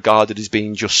they are regarded as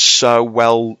being just so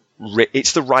well written.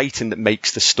 It's the writing that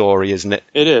makes the story, isn't it?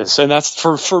 It is, and that's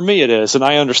for me it is, and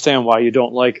I understand why you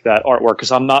don't like that artwork,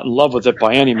 because I'm not in love with it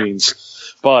by any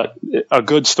means, but a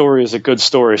good story is a good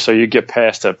story, so you get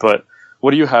past it. But what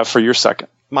do you have for your second?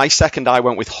 My second, I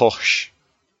went with Hush.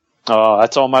 Oh,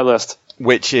 that's on my list.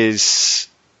 Which is,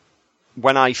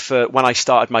 when I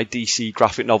started my DC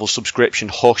graphic novel subscription,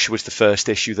 Hush was the first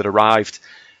issue that arrived.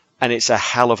 And it's a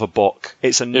hell of a book.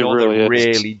 It's another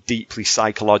really deeply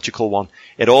psychological one.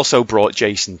 It also brought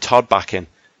Jason Todd back in,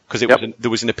 because there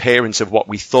was an appearance of what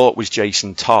we thought was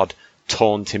Jason Todd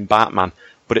taunting Batman.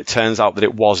 But it turns out that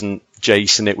it wasn't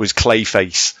Jason, it was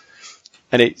Clayface.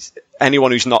 And it's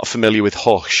anyone who's not familiar with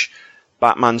Hush,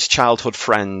 Batman's childhood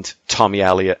friend, Tommy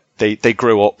Elliot, they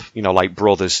grew up, like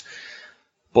brothers.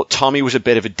 But Tommy was a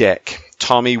bit of a dick.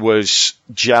 Tommy was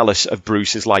jealous of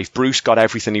Bruce's life. Bruce got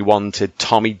everything he wanted.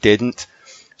 Tommy didn't.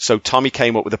 So Tommy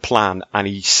came up with a plan, and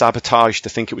he sabotaged, I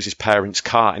think it was his parents'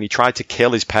 car, and he tried to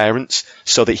kill his parents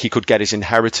so that he could get his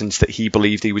inheritance that he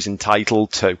believed he was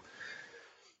entitled to.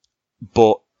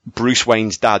 But Bruce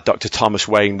Wayne's dad, Dr. Thomas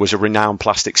Wayne, was a renowned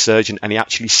plastic surgeon, and he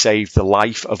actually saved the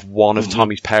life of one of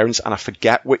Tommy's parents, and I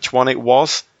forget which one it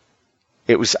was.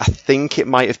 I think it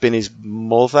might have been his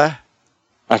mother.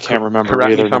 I can't remember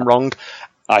Correct either. me if I'm wrong.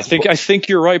 I think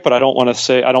you're right, but I don't want to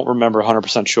say, I don't remember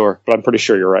 100% sure, but I'm pretty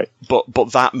sure you're right.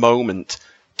 But that moment,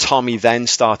 Tommy then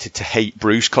started to hate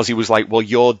Bruce because he was like, well,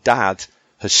 your dad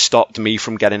has stopped me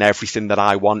from getting everything that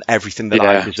I want, everything that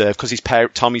I deserve. Because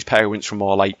Tommy's parents were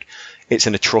more like, it's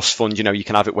in a trust fund, you know, you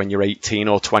can have it when you're 18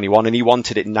 or 21. And he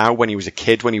wanted it now when he was a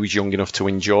kid, when he was young enough to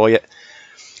enjoy it.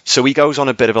 So he goes on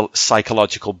a bit of a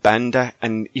psychological bender,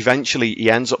 and eventually he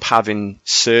ends up having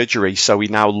surgery, so he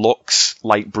now looks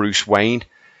like Bruce Wayne.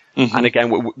 Mm-hmm. And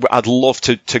again, I'd love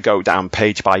to go down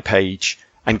page by page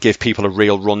and give people a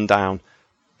real rundown,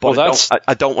 but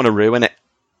I don't want to ruin it.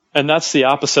 And that's the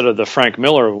opposite of the Frank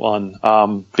Miller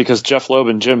one, because Jeff Loeb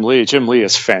and Jim Lee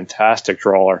is fantastic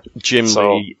drawer.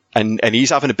 Lee, and he's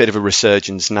having a bit of a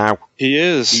resurgence now. He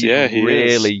is,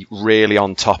 he really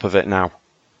on top of it now.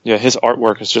 Yeah, his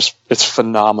artwork is it's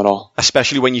phenomenal.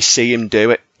 Especially when you see him do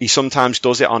it. He sometimes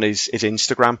does it on his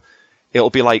Instagram.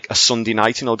 It'll be like a Sunday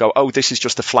night and he'll go, oh, this is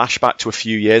just a flashback to a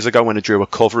few years ago when I drew a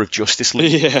cover of Justice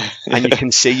League. Yeah. And you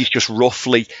can see he's just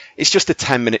it's just a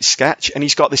 10-minute sketch. And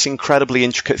he's got this incredibly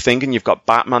intricate thing, and you've got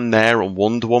Batman there and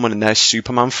Wonder Woman and there's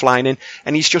Superman flying in.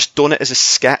 And he's just done it as a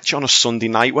sketch on a Sunday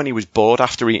night when he was bored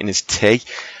after eating his tea.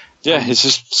 Yeah, it's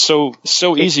just so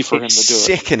easy for him to do it. It's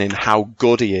sickening how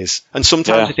good he is. And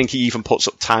sometimes I think he even puts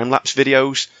up time-lapse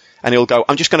videos, and he'll go,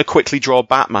 I'm just going to quickly draw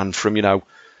Batman from, the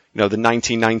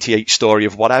 1998 story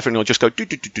of whatever, and he'll just go,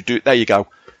 do, there you go.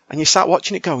 And you start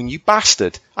watching it going, you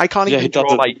bastard. I can't even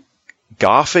draw,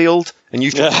 Garfield, and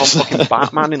you've drawn fucking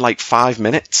Batman in, 5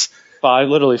 minutes.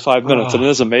 Literally 5 minutes, and it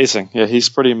is amazing. Yeah, he's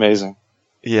pretty amazing.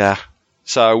 Yeah.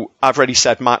 So, I've already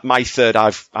said my third,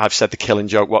 I've said The Killing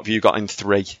Joke. What have you got in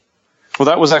 3? Well,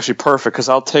 that was actually perfect, because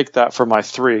I'll take that for my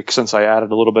 3, since I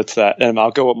added a little bit to that, and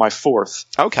I'll go with my 4th.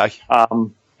 Okay.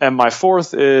 And my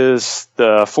 4th is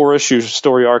the 4-issue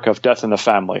story arc of Death in the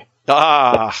Family.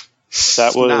 That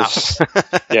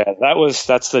was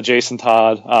that's the Jason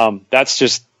Todd.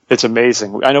 It's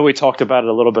amazing. I know we talked about it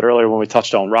a little bit earlier when we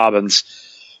touched on Robins,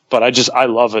 but I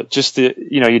love it. Just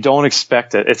you don't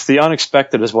expect it. It's the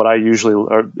unexpected is what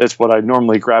it's what I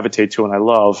normally gravitate to and I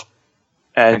love.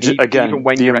 And again,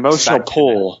 when the emotional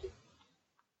pull,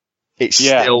 it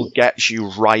still gets you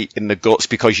right in the guts,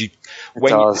 because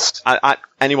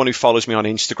anyone who follows me on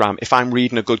Instagram, if I'm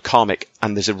reading a good comic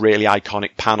and there's a really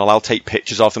iconic panel, I'll take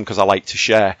pictures of them because I like to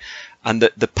share. And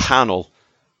the panel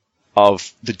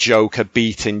of the Joker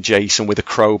beating Jason with a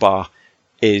crowbar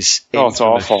is it's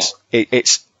awful.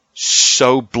 It's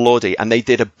so bloody, and they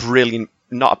did a brilliant,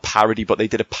 not a parody, but they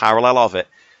did a parallel of it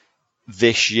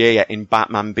this year in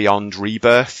Batman Beyond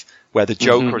Rebirth, where the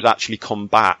Joker has actually come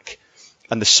back,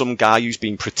 and there's some guy who's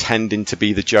been pretending to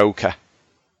be the Joker.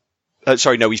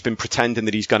 He's been pretending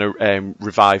that he's going to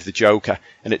revive the Joker,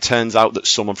 and it turns out that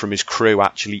someone from his crew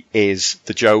actually is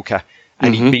the Joker,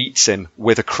 and he beats him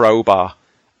with a crowbar.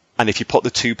 And if you put the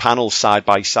two panels side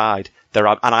by side,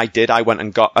 I went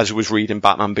and got, as I was reading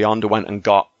Batman Beyond, I went and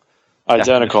got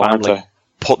identical, aren't they?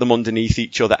 Put them underneath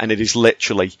each other, and it is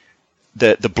literally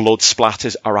the blood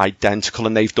splatters are identical,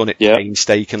 and they've done it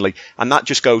painstakingly. And that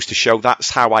just goes to show that's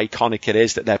how iconic it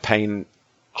is that they're paying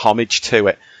homage to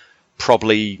it.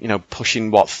 Probably,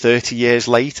 pushing 30 years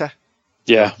later.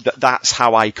 Yeah, that's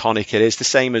how iconic it is. The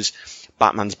same as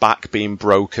Batman's back being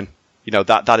broken.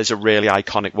 That is a really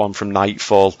iconic one from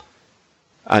Nightfall.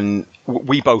 And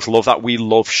we both love that. We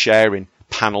love sharing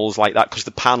panels like that, because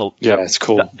the panel, it's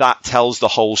cool. That tells the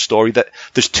whole story. That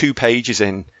there's 2 pages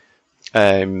in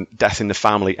Death in the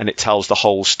Family, and it tells the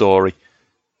whole story.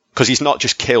 Because he's not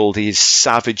just killed; he is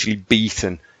savagely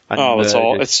beaten. And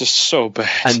it's just so bad.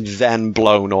 And then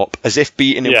blown up, as if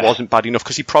beating him wasn't bad enough,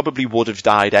 because he probably would have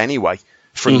died anyway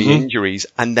from the injuries,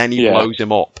 and then he blows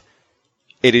him up.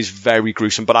 It is very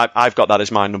gruesome, but I've got that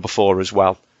as my number 4 as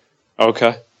well.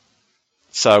 Okay.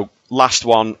 So, last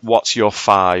one, what's your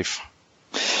 5?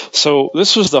 So,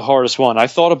 this was the hardest one. I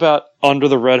thought about Under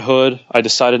the Red Hood. I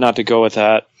decided not to go with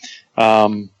that.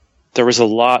 There was a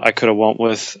lot I could have went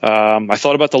with. I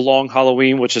thought about The Long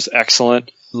Halloween, which is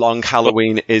excellent. Long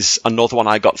Halloween is another one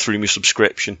I got through my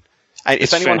subscription. And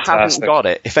if anyone hasn't got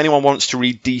it, if anyone wants to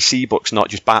read DC books, not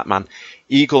just Batman,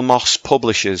 Eagle Moss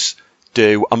Publishers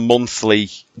do a monthly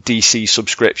DC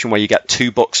subscription where you get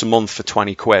 2 books a month for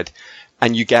 20 quid.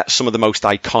 And you get some of the most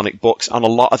iconic books, and a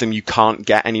lot of them you can't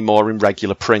get anymore in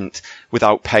regular print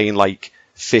without paying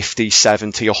 50,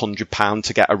 70, £100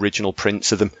 to get original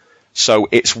prints of them. So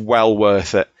it's well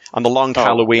worth it. And The Long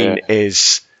Halloween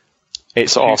is...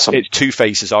 It's awesome. It's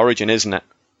Two-Face's origin, isn't it?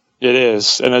 It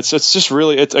is, and it's just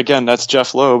really, again, that's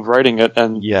Jeff Loeb writing it,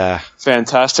 and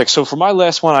fantastic. So for my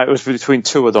last one, it was between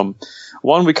two of them.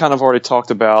 One we kind of already talked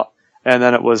about, and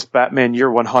then it was Batman Year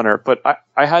One Hunter. But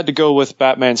I had to go with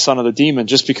Batman Son of the Demon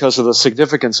just because of the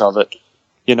significance of it.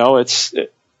 You know, it's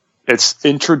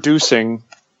introducing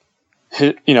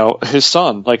his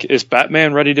son. Like, is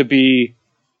Batman ready to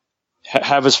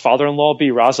have his father-in-law be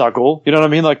Ra's al Ghul? You know what I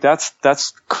mean? Like,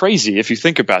 that's crazy if you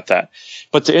think about that.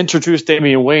 But to introduce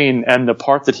Damian Wayne and the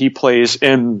part that he plays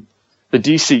in the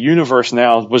DC universe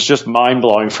now was just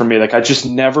mind-blowing for me. Like, I just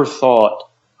never thought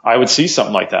I would see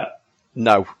something like that.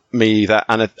 No, me either.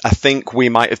 And I think we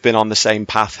might have been on the same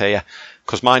path here,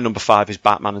 because my number 5 is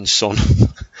Batman and Son.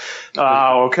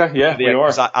 Oh, okay. Yeah, we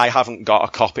are. I haven't got a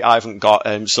copy. I haven't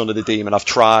got Son of the Demon. I've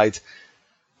tried,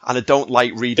 and I don't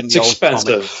like reading the old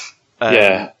comics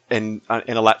in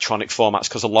electronic formats,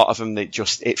 because a lot of them,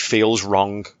 it feels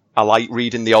wrong. I like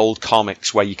reading the old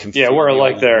comics where you can feel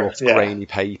grainy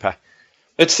paper.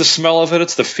 It's the smell of it.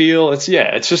 It's the feel.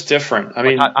 It's just different. I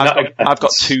mean, I've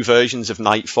got 2 versions of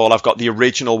Nightfall. I've got the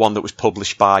original one that was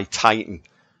published by Titan,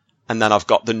 and then I've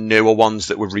got the newer ones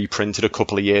that were reprinted a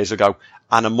couple of years ago.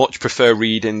 And I much prefer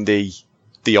reading the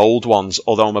old ones,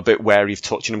 although I'm a bit wary of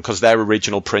touching them because they're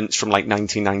original prints from like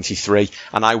 1993,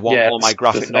 and I want all my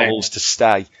graphic novels to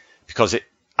stay, because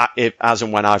as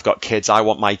and when I've got kids, I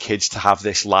want my kids to have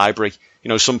this library. You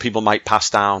know, some people might pass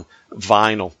down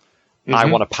vinyl. Mm-hmm. I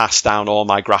want to pass down all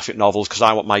my graphic novels because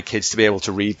I want my kids to be able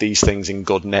to read these things in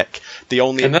good nick. The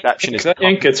only exception is that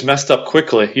ink gets messed up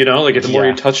quickly. You know, like the more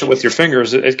you touch it with your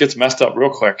fingers, it gets messed up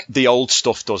real quick. The old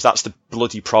stuff does. That's the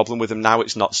bloody problem with them. Now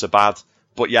it's not so bad.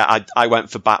 But yeah, I went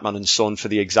for Batman and Son for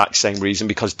the exact same reason,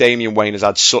 because Damian Wayne has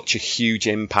had such a huge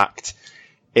impact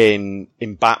in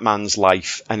Batman's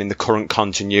life and in the current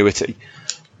continuity.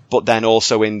 But then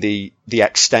also in the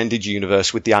extended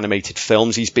universe with the animated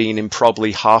films. He's been in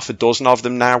probably half a dozen of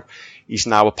them now. He's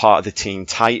now a part of the Teen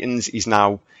Titans. He's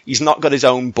not got his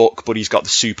own book, but he's got the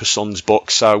Super Sons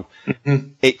book. So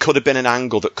it could have been an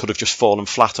angle that could have just fallen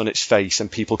flat on its face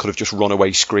and people could have just run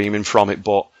away screaming from it.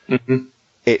 But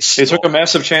they took a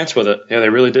massive chance with it. Yeah, they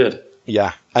really did.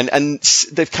 Yeah. And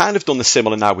they've kind of done the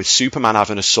similar now with Superman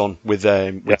having a son with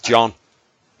John.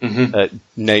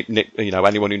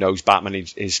 Anyone who knows Batman,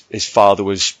 his father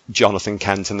was Jonathan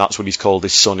Kent, and that's what he's called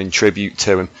his son in tribute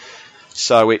to him.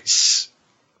 So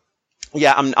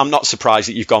I'm not surprised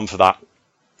that you've gone for that,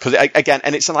 because again,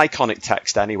 and it's an iconic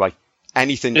text anyway.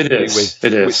 Anything to do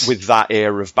with that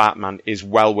era of Batman is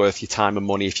well worth your time and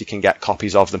money if you can get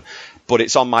copies of them. But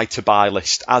it's on my to buy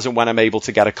list. As and when I'm able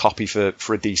to get a copy for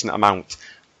a decent amount,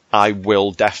 I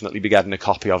will definitely be getting a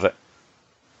copy of it.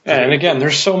 And again,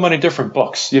 there's so many different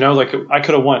books, like I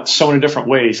could have went so many different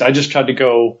ways. I just tried to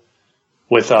go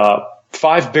with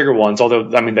 5 bigger ones,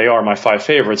 although, I mean, they are my 5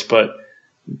 favorites, but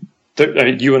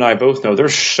you and I both know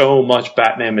there's so much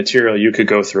Batman material you could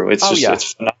go through. It's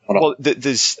it's phenomenal. Well,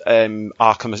 there's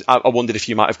Arkham. I wondered if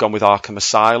you might have gone with Arkham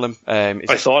Asylum.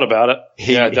 I thought about it.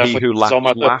 He Who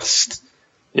Laughed Last.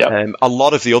 Yeah. A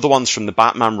lot of the other ones from the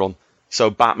Batman run. So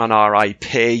Batman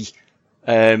R.I.P.,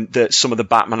 some of the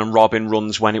Batman and Robin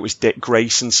runs when it was Dick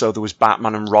Grayson. So there was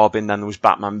Batman and Robin, then there was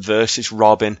Batman versus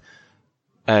Robin.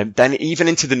 Then even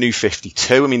into the New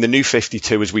 52. I mean, the New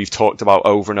 52, as we've talked about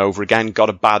over and over again, got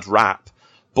a bad rap.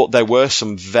 But there were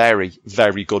some very,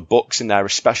 very good books in there,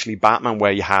 especially Batman,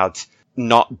 where you had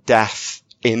not death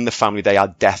in the family, they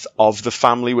had death of the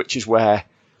family, which is where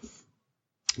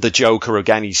the Joker,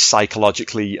 again, he's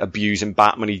psychologically abusing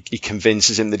Batman. He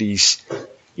convinces him that he's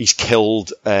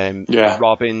killed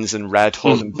Robins and Red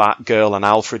Hood and Batgirl and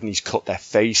Alfred, and he's cut their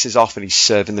faces off and he's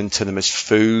serving them to them as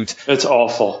food. It's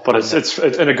awful, but it's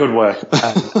in a good way.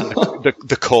 and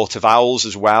the Court of Owls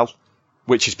as well,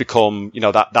 which has become,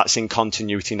 that's in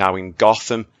continuity now in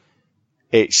Gotham.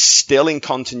 It's still in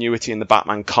continuity in the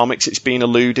Batman comics. It's been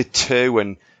alluded to,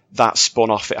 and that spun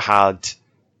off.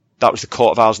 That was the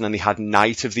Court of Owls, and then they had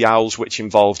Night of the Owls, which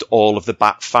involved all of the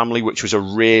Bat family, which was a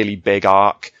really big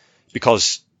arc,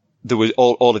 because there was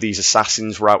all of these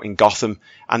assassins were out in Gotham,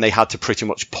 and they had to pretty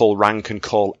much pull rank and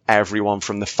call everyone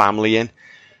from the family in.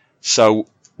 So,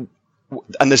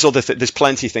 and there's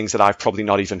plenty of things that I've probably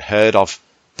not even heard of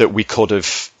that we could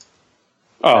have.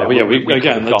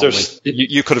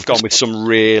 You could have gone with some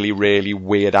really, really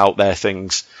weird out there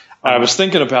things. I was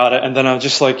thinking about it, and then I'm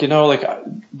just like,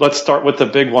 let's start with the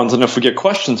big ones, and if we get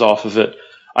questions off of it,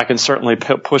 I can certainly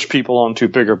push people onto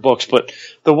bigger books. But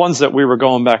the ones that we were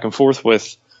going back and forth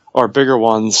with are bigger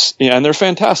ones, and they're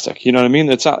fantastic. You know what I mean?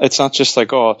 It's not just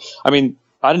like, I didn't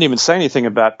even say anything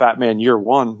about Batman Year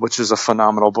One, which is a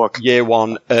phenomenal book. Year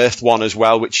One, Earth One as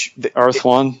well,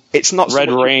 One. It's not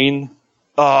Red Rain.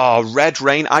 Oh, Red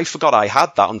Rain. I forgot I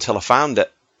had that until I found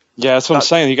it. Yeah, that's what I'm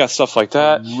saying. You got stuff like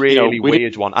that. Really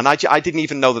weird one. And I didn't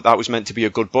even know that was meant to be a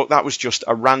good book. That was just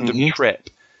a random trip.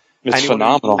 It's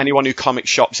phenomenal. Anyone who comic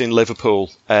shops in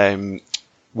Liverpool,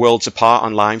 Worlds Apart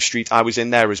on Lime Street, I was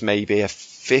in there as maybe a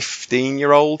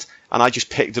 15-year-old, and I just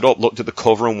picked it up, looked at the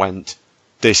cover and went,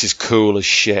 this is cool as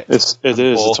shit. It is.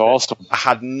 It's awesome. I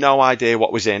had no idea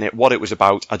what was in it, what it was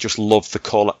about. I just loved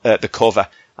the cover,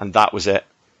 and that was it.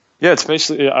 Yeah, it's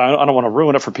basically, I don't want to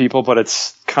ruin it for people, but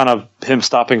it's kind of him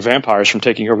stopping vampires from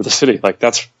taking over the city. Like,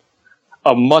 that's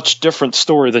a much different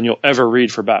story than you'll ever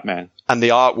read for Batman. And the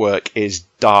artwork is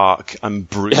dark and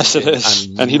brutal. Yes, it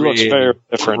is. And he looks very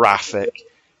different. Graphic.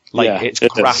 Like, it's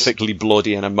graphically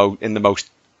bloody in the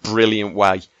most brilliant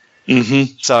way.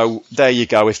 Mm-hmm. So, there you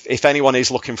go. If anyone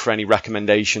is looking for any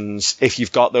recommendations, if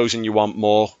you've got those and you want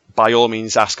more, by all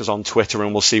means ask us on Twitter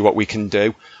and we'll see what we can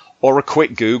do. Or a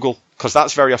quick Google, because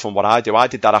that's very often what I do. I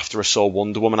did that after I saw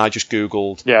Wonder Woman. I just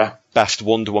Googled best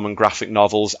Wonder Woman graphic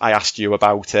novels. I asked you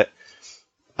about it.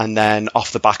 And then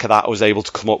off the back of that, I was able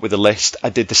to come up with a list.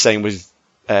 I did the same with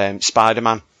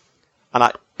Spider-Man.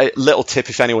 And a little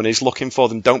tip, if anyone is looking for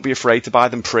them, don't be afraid to buy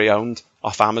them pre-owned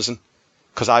off Amazon.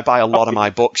 Because I buy a lot of my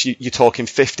books. You're talking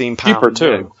 £15 cheaper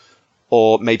too,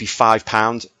 or maybe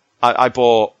 £5. I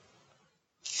bought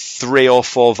 3 or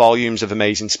 4 volumes of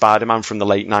Amazing Spider-Man from the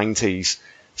late 90s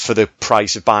for the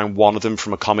price of buying one of them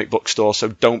from a comic book store. So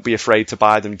don't be afraid to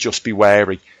buy them. Just be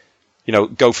wary. You know,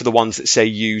 go for the ones that say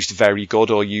used very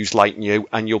good or used like new,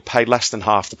 and you'll pay less than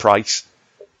half the price.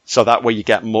 So that way you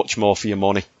get much more for your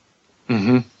money.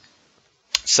 Mm-hmm.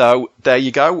 So there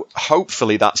you go.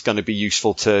 Hopefully that's going to be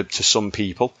useful to some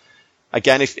people.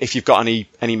 Again, if you've got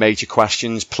any major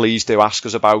questions, please do ask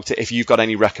us about it. If you've got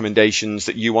any recommendations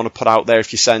that you want to put out there,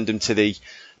 if you send them to the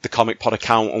Comic Pod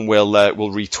account, and we'll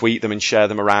retweet them and share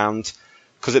them around.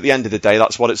 Because at the end of the day,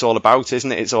 that's what it's all about,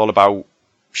 isn't it? It's all about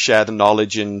share the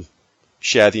knowledge and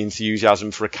share the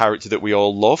enthusiasm for a character that we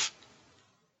all love.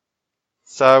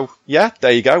 So yeah,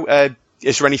 there you go.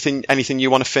 Is there anything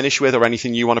you want to finish with, or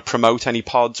anything you want to promote? Any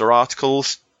pods or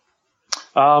articles?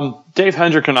 Dave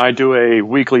Hendrick and I do a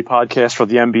weekly podcast for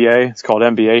the NBA. It's called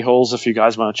NBA Holes, if you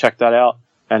guys want to check that out.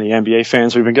 Any NBA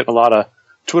fans, we've been getting a lot of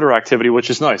Twitter activity, which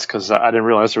is nice, because I didn't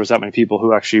realize there was that many people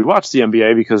who actually watch the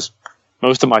NBA, because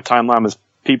most of my timeline is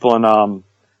people in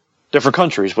different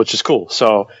countries, which is cool.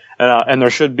 So, and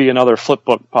there should be another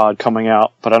Flipbook pod coming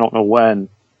out, but I don't know when.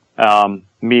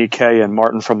 Me, Kay, and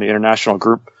Martin from the International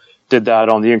Group did that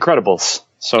on The Incredibles.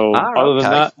 So other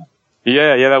than that,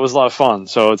 yeah, that was a lot of fun.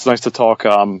 So it's nice to talk.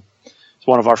 It's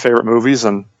one of our favorite movies,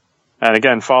 and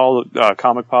again, follow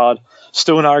Comic Pod.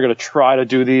 Stu and I are going to try to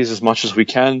do these as much as we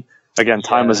can. Again,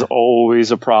 time is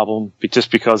always a problem,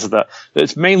 just because of that.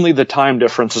 It's mainly the time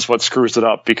difference is what screws it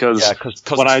up, because it's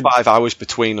 5 hours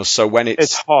between us. So when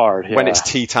it's hard. Yeah. When it's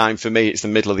tea time for me, it's the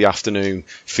middle of the afternoon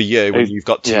for you, and you've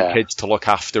got 2 kids to look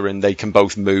after, and they can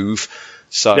both move.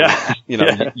 So,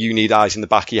 you need eyes in the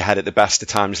back of your head at the best of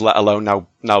times, let alone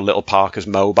now little Parker's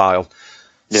mobile.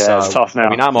 Yeah, so, it's tough now. I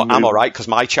mean, I'm all right, because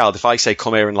my child, if I say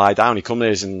come here and lie down, he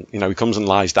comes and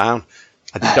lies down.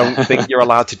 I don't think you're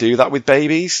allowed to do that with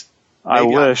babies. I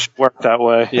wish it worked that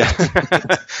way. Yeah.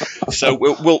 So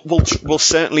we'll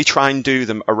certainly try and do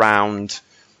them around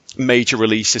major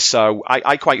releases. So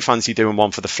I quite fancy doing one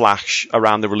for the Flash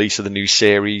around the release of the new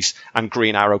series, and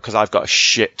Green Arrow, because I've got a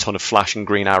shit ton of Flash and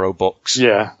Green Arrow books.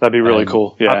 Yeah, that'd be really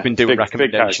cool. Yeah, I've been doing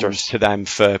recommendations to them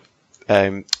for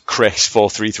Chris,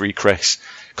 433 Chris,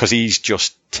 because he's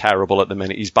just terrible at the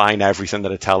minute. He's buying everything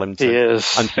that I tell him to. He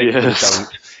is. And things that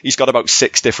don't. He's got about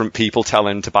 6 different people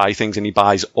telling him to buy things, and he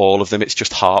buys all of them. It's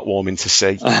just heartwarming to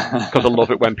see, because I love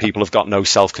it when people have got no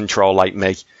self-control like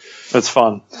me. It's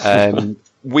fun.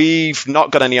 We've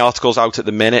not got any articles out at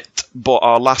the minute, but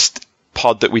our last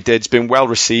pod that we did has been well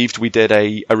received. We did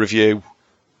a review,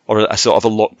 or a sort of a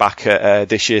look back at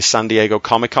this year's San Diego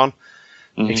Comic-Con.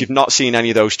 Mm-hmm. If you've not seen any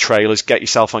of those trailers, get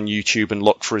yourself on YouTube and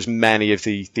look for as many of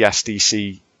the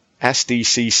SDCC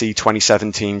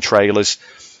 2017 trailers,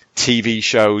 TV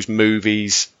shows,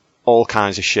 movies, all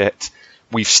kinds of shit.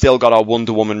 We've still got our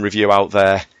Wonder Woman review out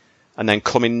there. And then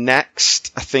coming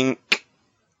next, I think,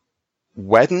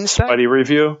 Wednesday? Spidey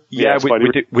review? Yeah,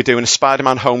 we're doing a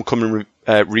Spider-Man Homecoming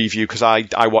review, because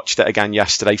I watched it again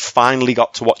yesterday. Finally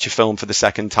got to watch a film for the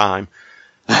second time.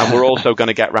 And we're also going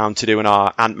to get round to doing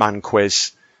our Ant-Man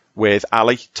quiz with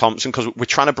Ali Thompson, because we're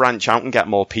trying to branch out and get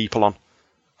more people on,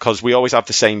 because we always have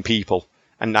the same people.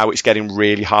 And now it's getting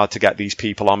really hard to get these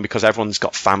people on, because everyone's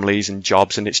got families and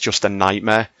jobs, and it's just a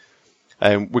nightmare.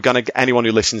 We're going to, anyone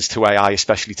who listens to AI,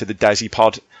 especially to the Desi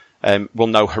pod, we'll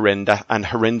know Harinder, and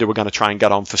Harinder we're going to try and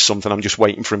get on for something. I'm just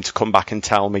waiting for him to come back and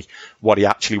tell me what he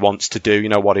actually wants to do,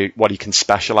 what he can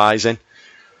specialise in.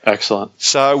 Excellent.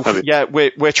 So, yeah,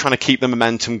 we're trying to keep the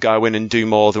momentum going and do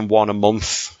more than one a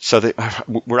month. So that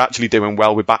we're actually doing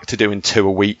well. We're back to doing 2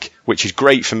 a week, which is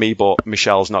great for me, but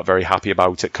Michelle's not very happy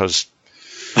about it because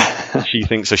she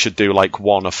thinks I should do like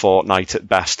 1 a fortnight at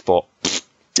best. But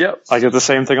yep, I get the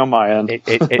same thing on my end.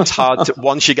 It's hard to,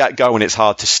 once you get going, it's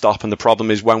hard to stop. And the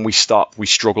problem is when we stop, we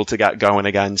struggle to get going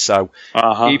again. So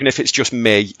even if it's just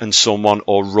me and someone,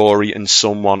 or Rory and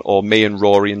someone, or me and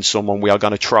Rory and someone, we are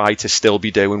going to try to still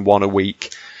be doing 1 a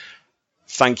week.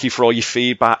 Thank you for all your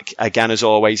feedback. Again, as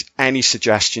always, any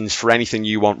suggestions for anything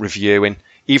you want reviewing,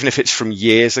 even if it's from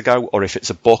years ago, or if it's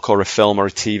a book or a film or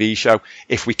a TV show,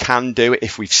 if we can do it,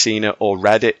 if we've seen it or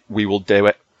read it, we will do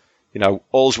it.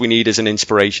 All we need is an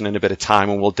inspiration and a bit of time,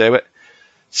 and we'll do it.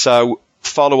 So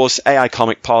follow us, AI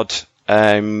Comic Pod.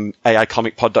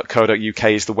 AIComicPod.co.uk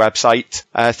is the website.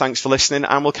 Thanks for listening,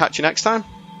 and we'll catch you next time.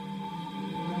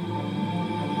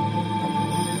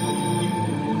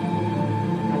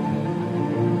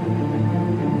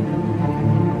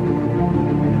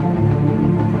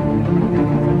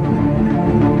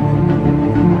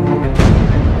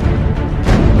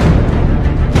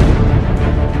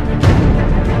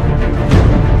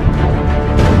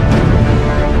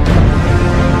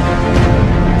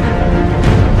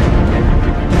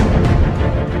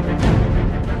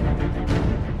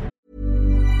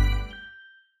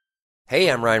 Hey,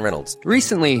 I'm Ryan Reynolds.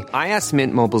 Recently, I asked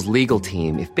Mint Mobile's legal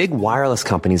team if big wireless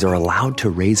companies are allowed to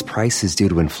raise prices due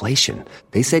to inflation.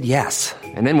 They said yes.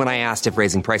 And then when I asked if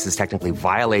raising prices technically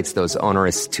violates those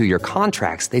onerous 2-year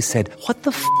contracts, they said, "What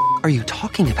the f*** are you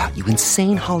talking about, you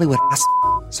insane Hollywood ass?"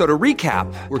 So to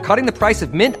recap, we're cutting the price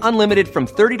of Mint Unlimited from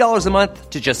 $30 a month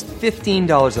to just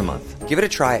 $15 a month. Give it a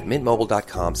try at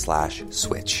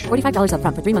mintmobile.com/switch. $45 up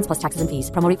front for 3 months plus taxes and fees.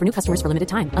 Promo rate for new customers for limited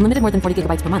time. Unlimited more than 40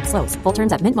 gigabytes per month. Slows full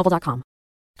terms at mintmobile.com.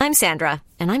 I'm Sandra,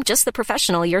 and I'm just the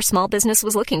professional your small business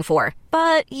was looking for.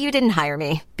 But you didn't hire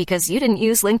me because you didn't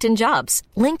use LinkedIn Jobs.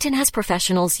 LinkedIn has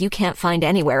professionals you can't find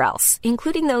anywhere else,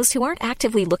 including those who aren't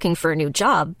actively looking for a new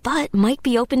job, but might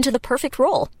be open to the perfect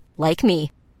role, like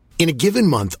me. In a given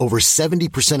month, over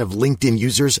 70% of LinkedIn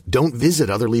users don't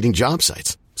visit other leading job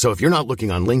sites. So if you're not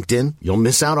looking on LinkedIn, you'll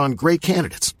miss out on great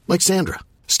candidates like Sandra.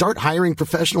 Start hiring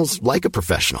professionals like a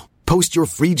professional. Post your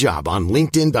free job on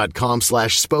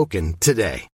linkedin.com/spoken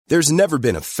today. There's never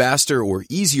been a faster or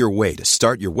easier way to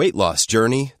start your weight loss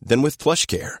journey than with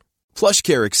PlushCare.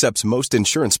 PlushCare accepts most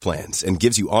insurance plans and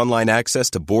gives you online access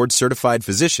to board-certified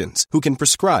physicians who can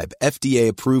prescribe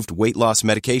FDA-approved weight loss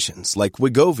medications like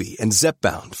Wegovy and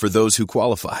Zepbound for those who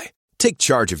qualify. Take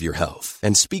charge of your health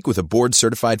and speak with a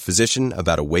board-certified physician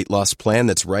about a weight loss plan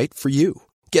that's right for you.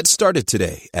 Get started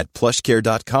today at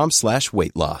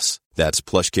plushcare.com/weightloss. That's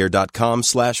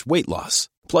plushcare.com/weightloss.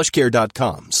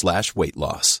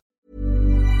 plushcare.com/weightloss.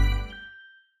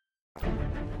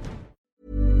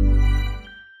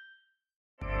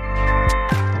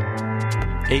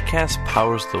 Acast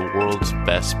powers the world's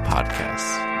best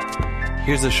podcasts.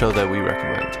 Here's a show that we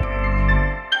recommend.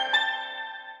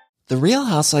 The Real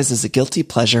Housewives is a guilty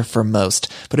pleasure for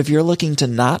most, but if you're looking to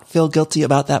not feel guilty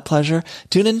about that pleasure,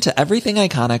 tune in to Everything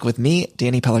Iconic with me,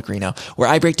 Danny Pellegrino, where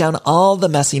I break down all the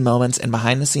messy moments and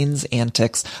behind-the-scenes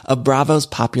antics of Bravo's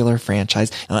popular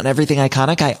franchise. And on Everything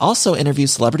Iconic, I also interview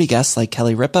celebrity guests like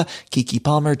Kelly Ripa, Keke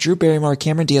Palmer, Drew Barrymore,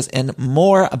 Cameron Diaz, and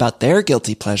more about their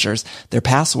guilty pleasures, their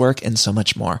past work, and so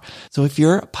much more. So if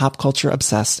you're pop culture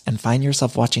obsessed and find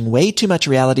yourself watching way too much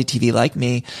reality TV like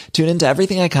me, tune into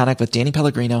Everything Iconic with Danny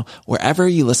Pellegrino, wherever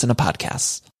you listen to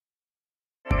podcasts.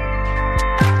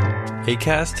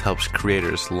 Acast helps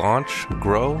creators launch,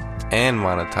 grow, and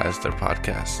monetize their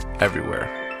podcasts everywhere.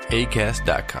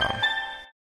 Acast.com.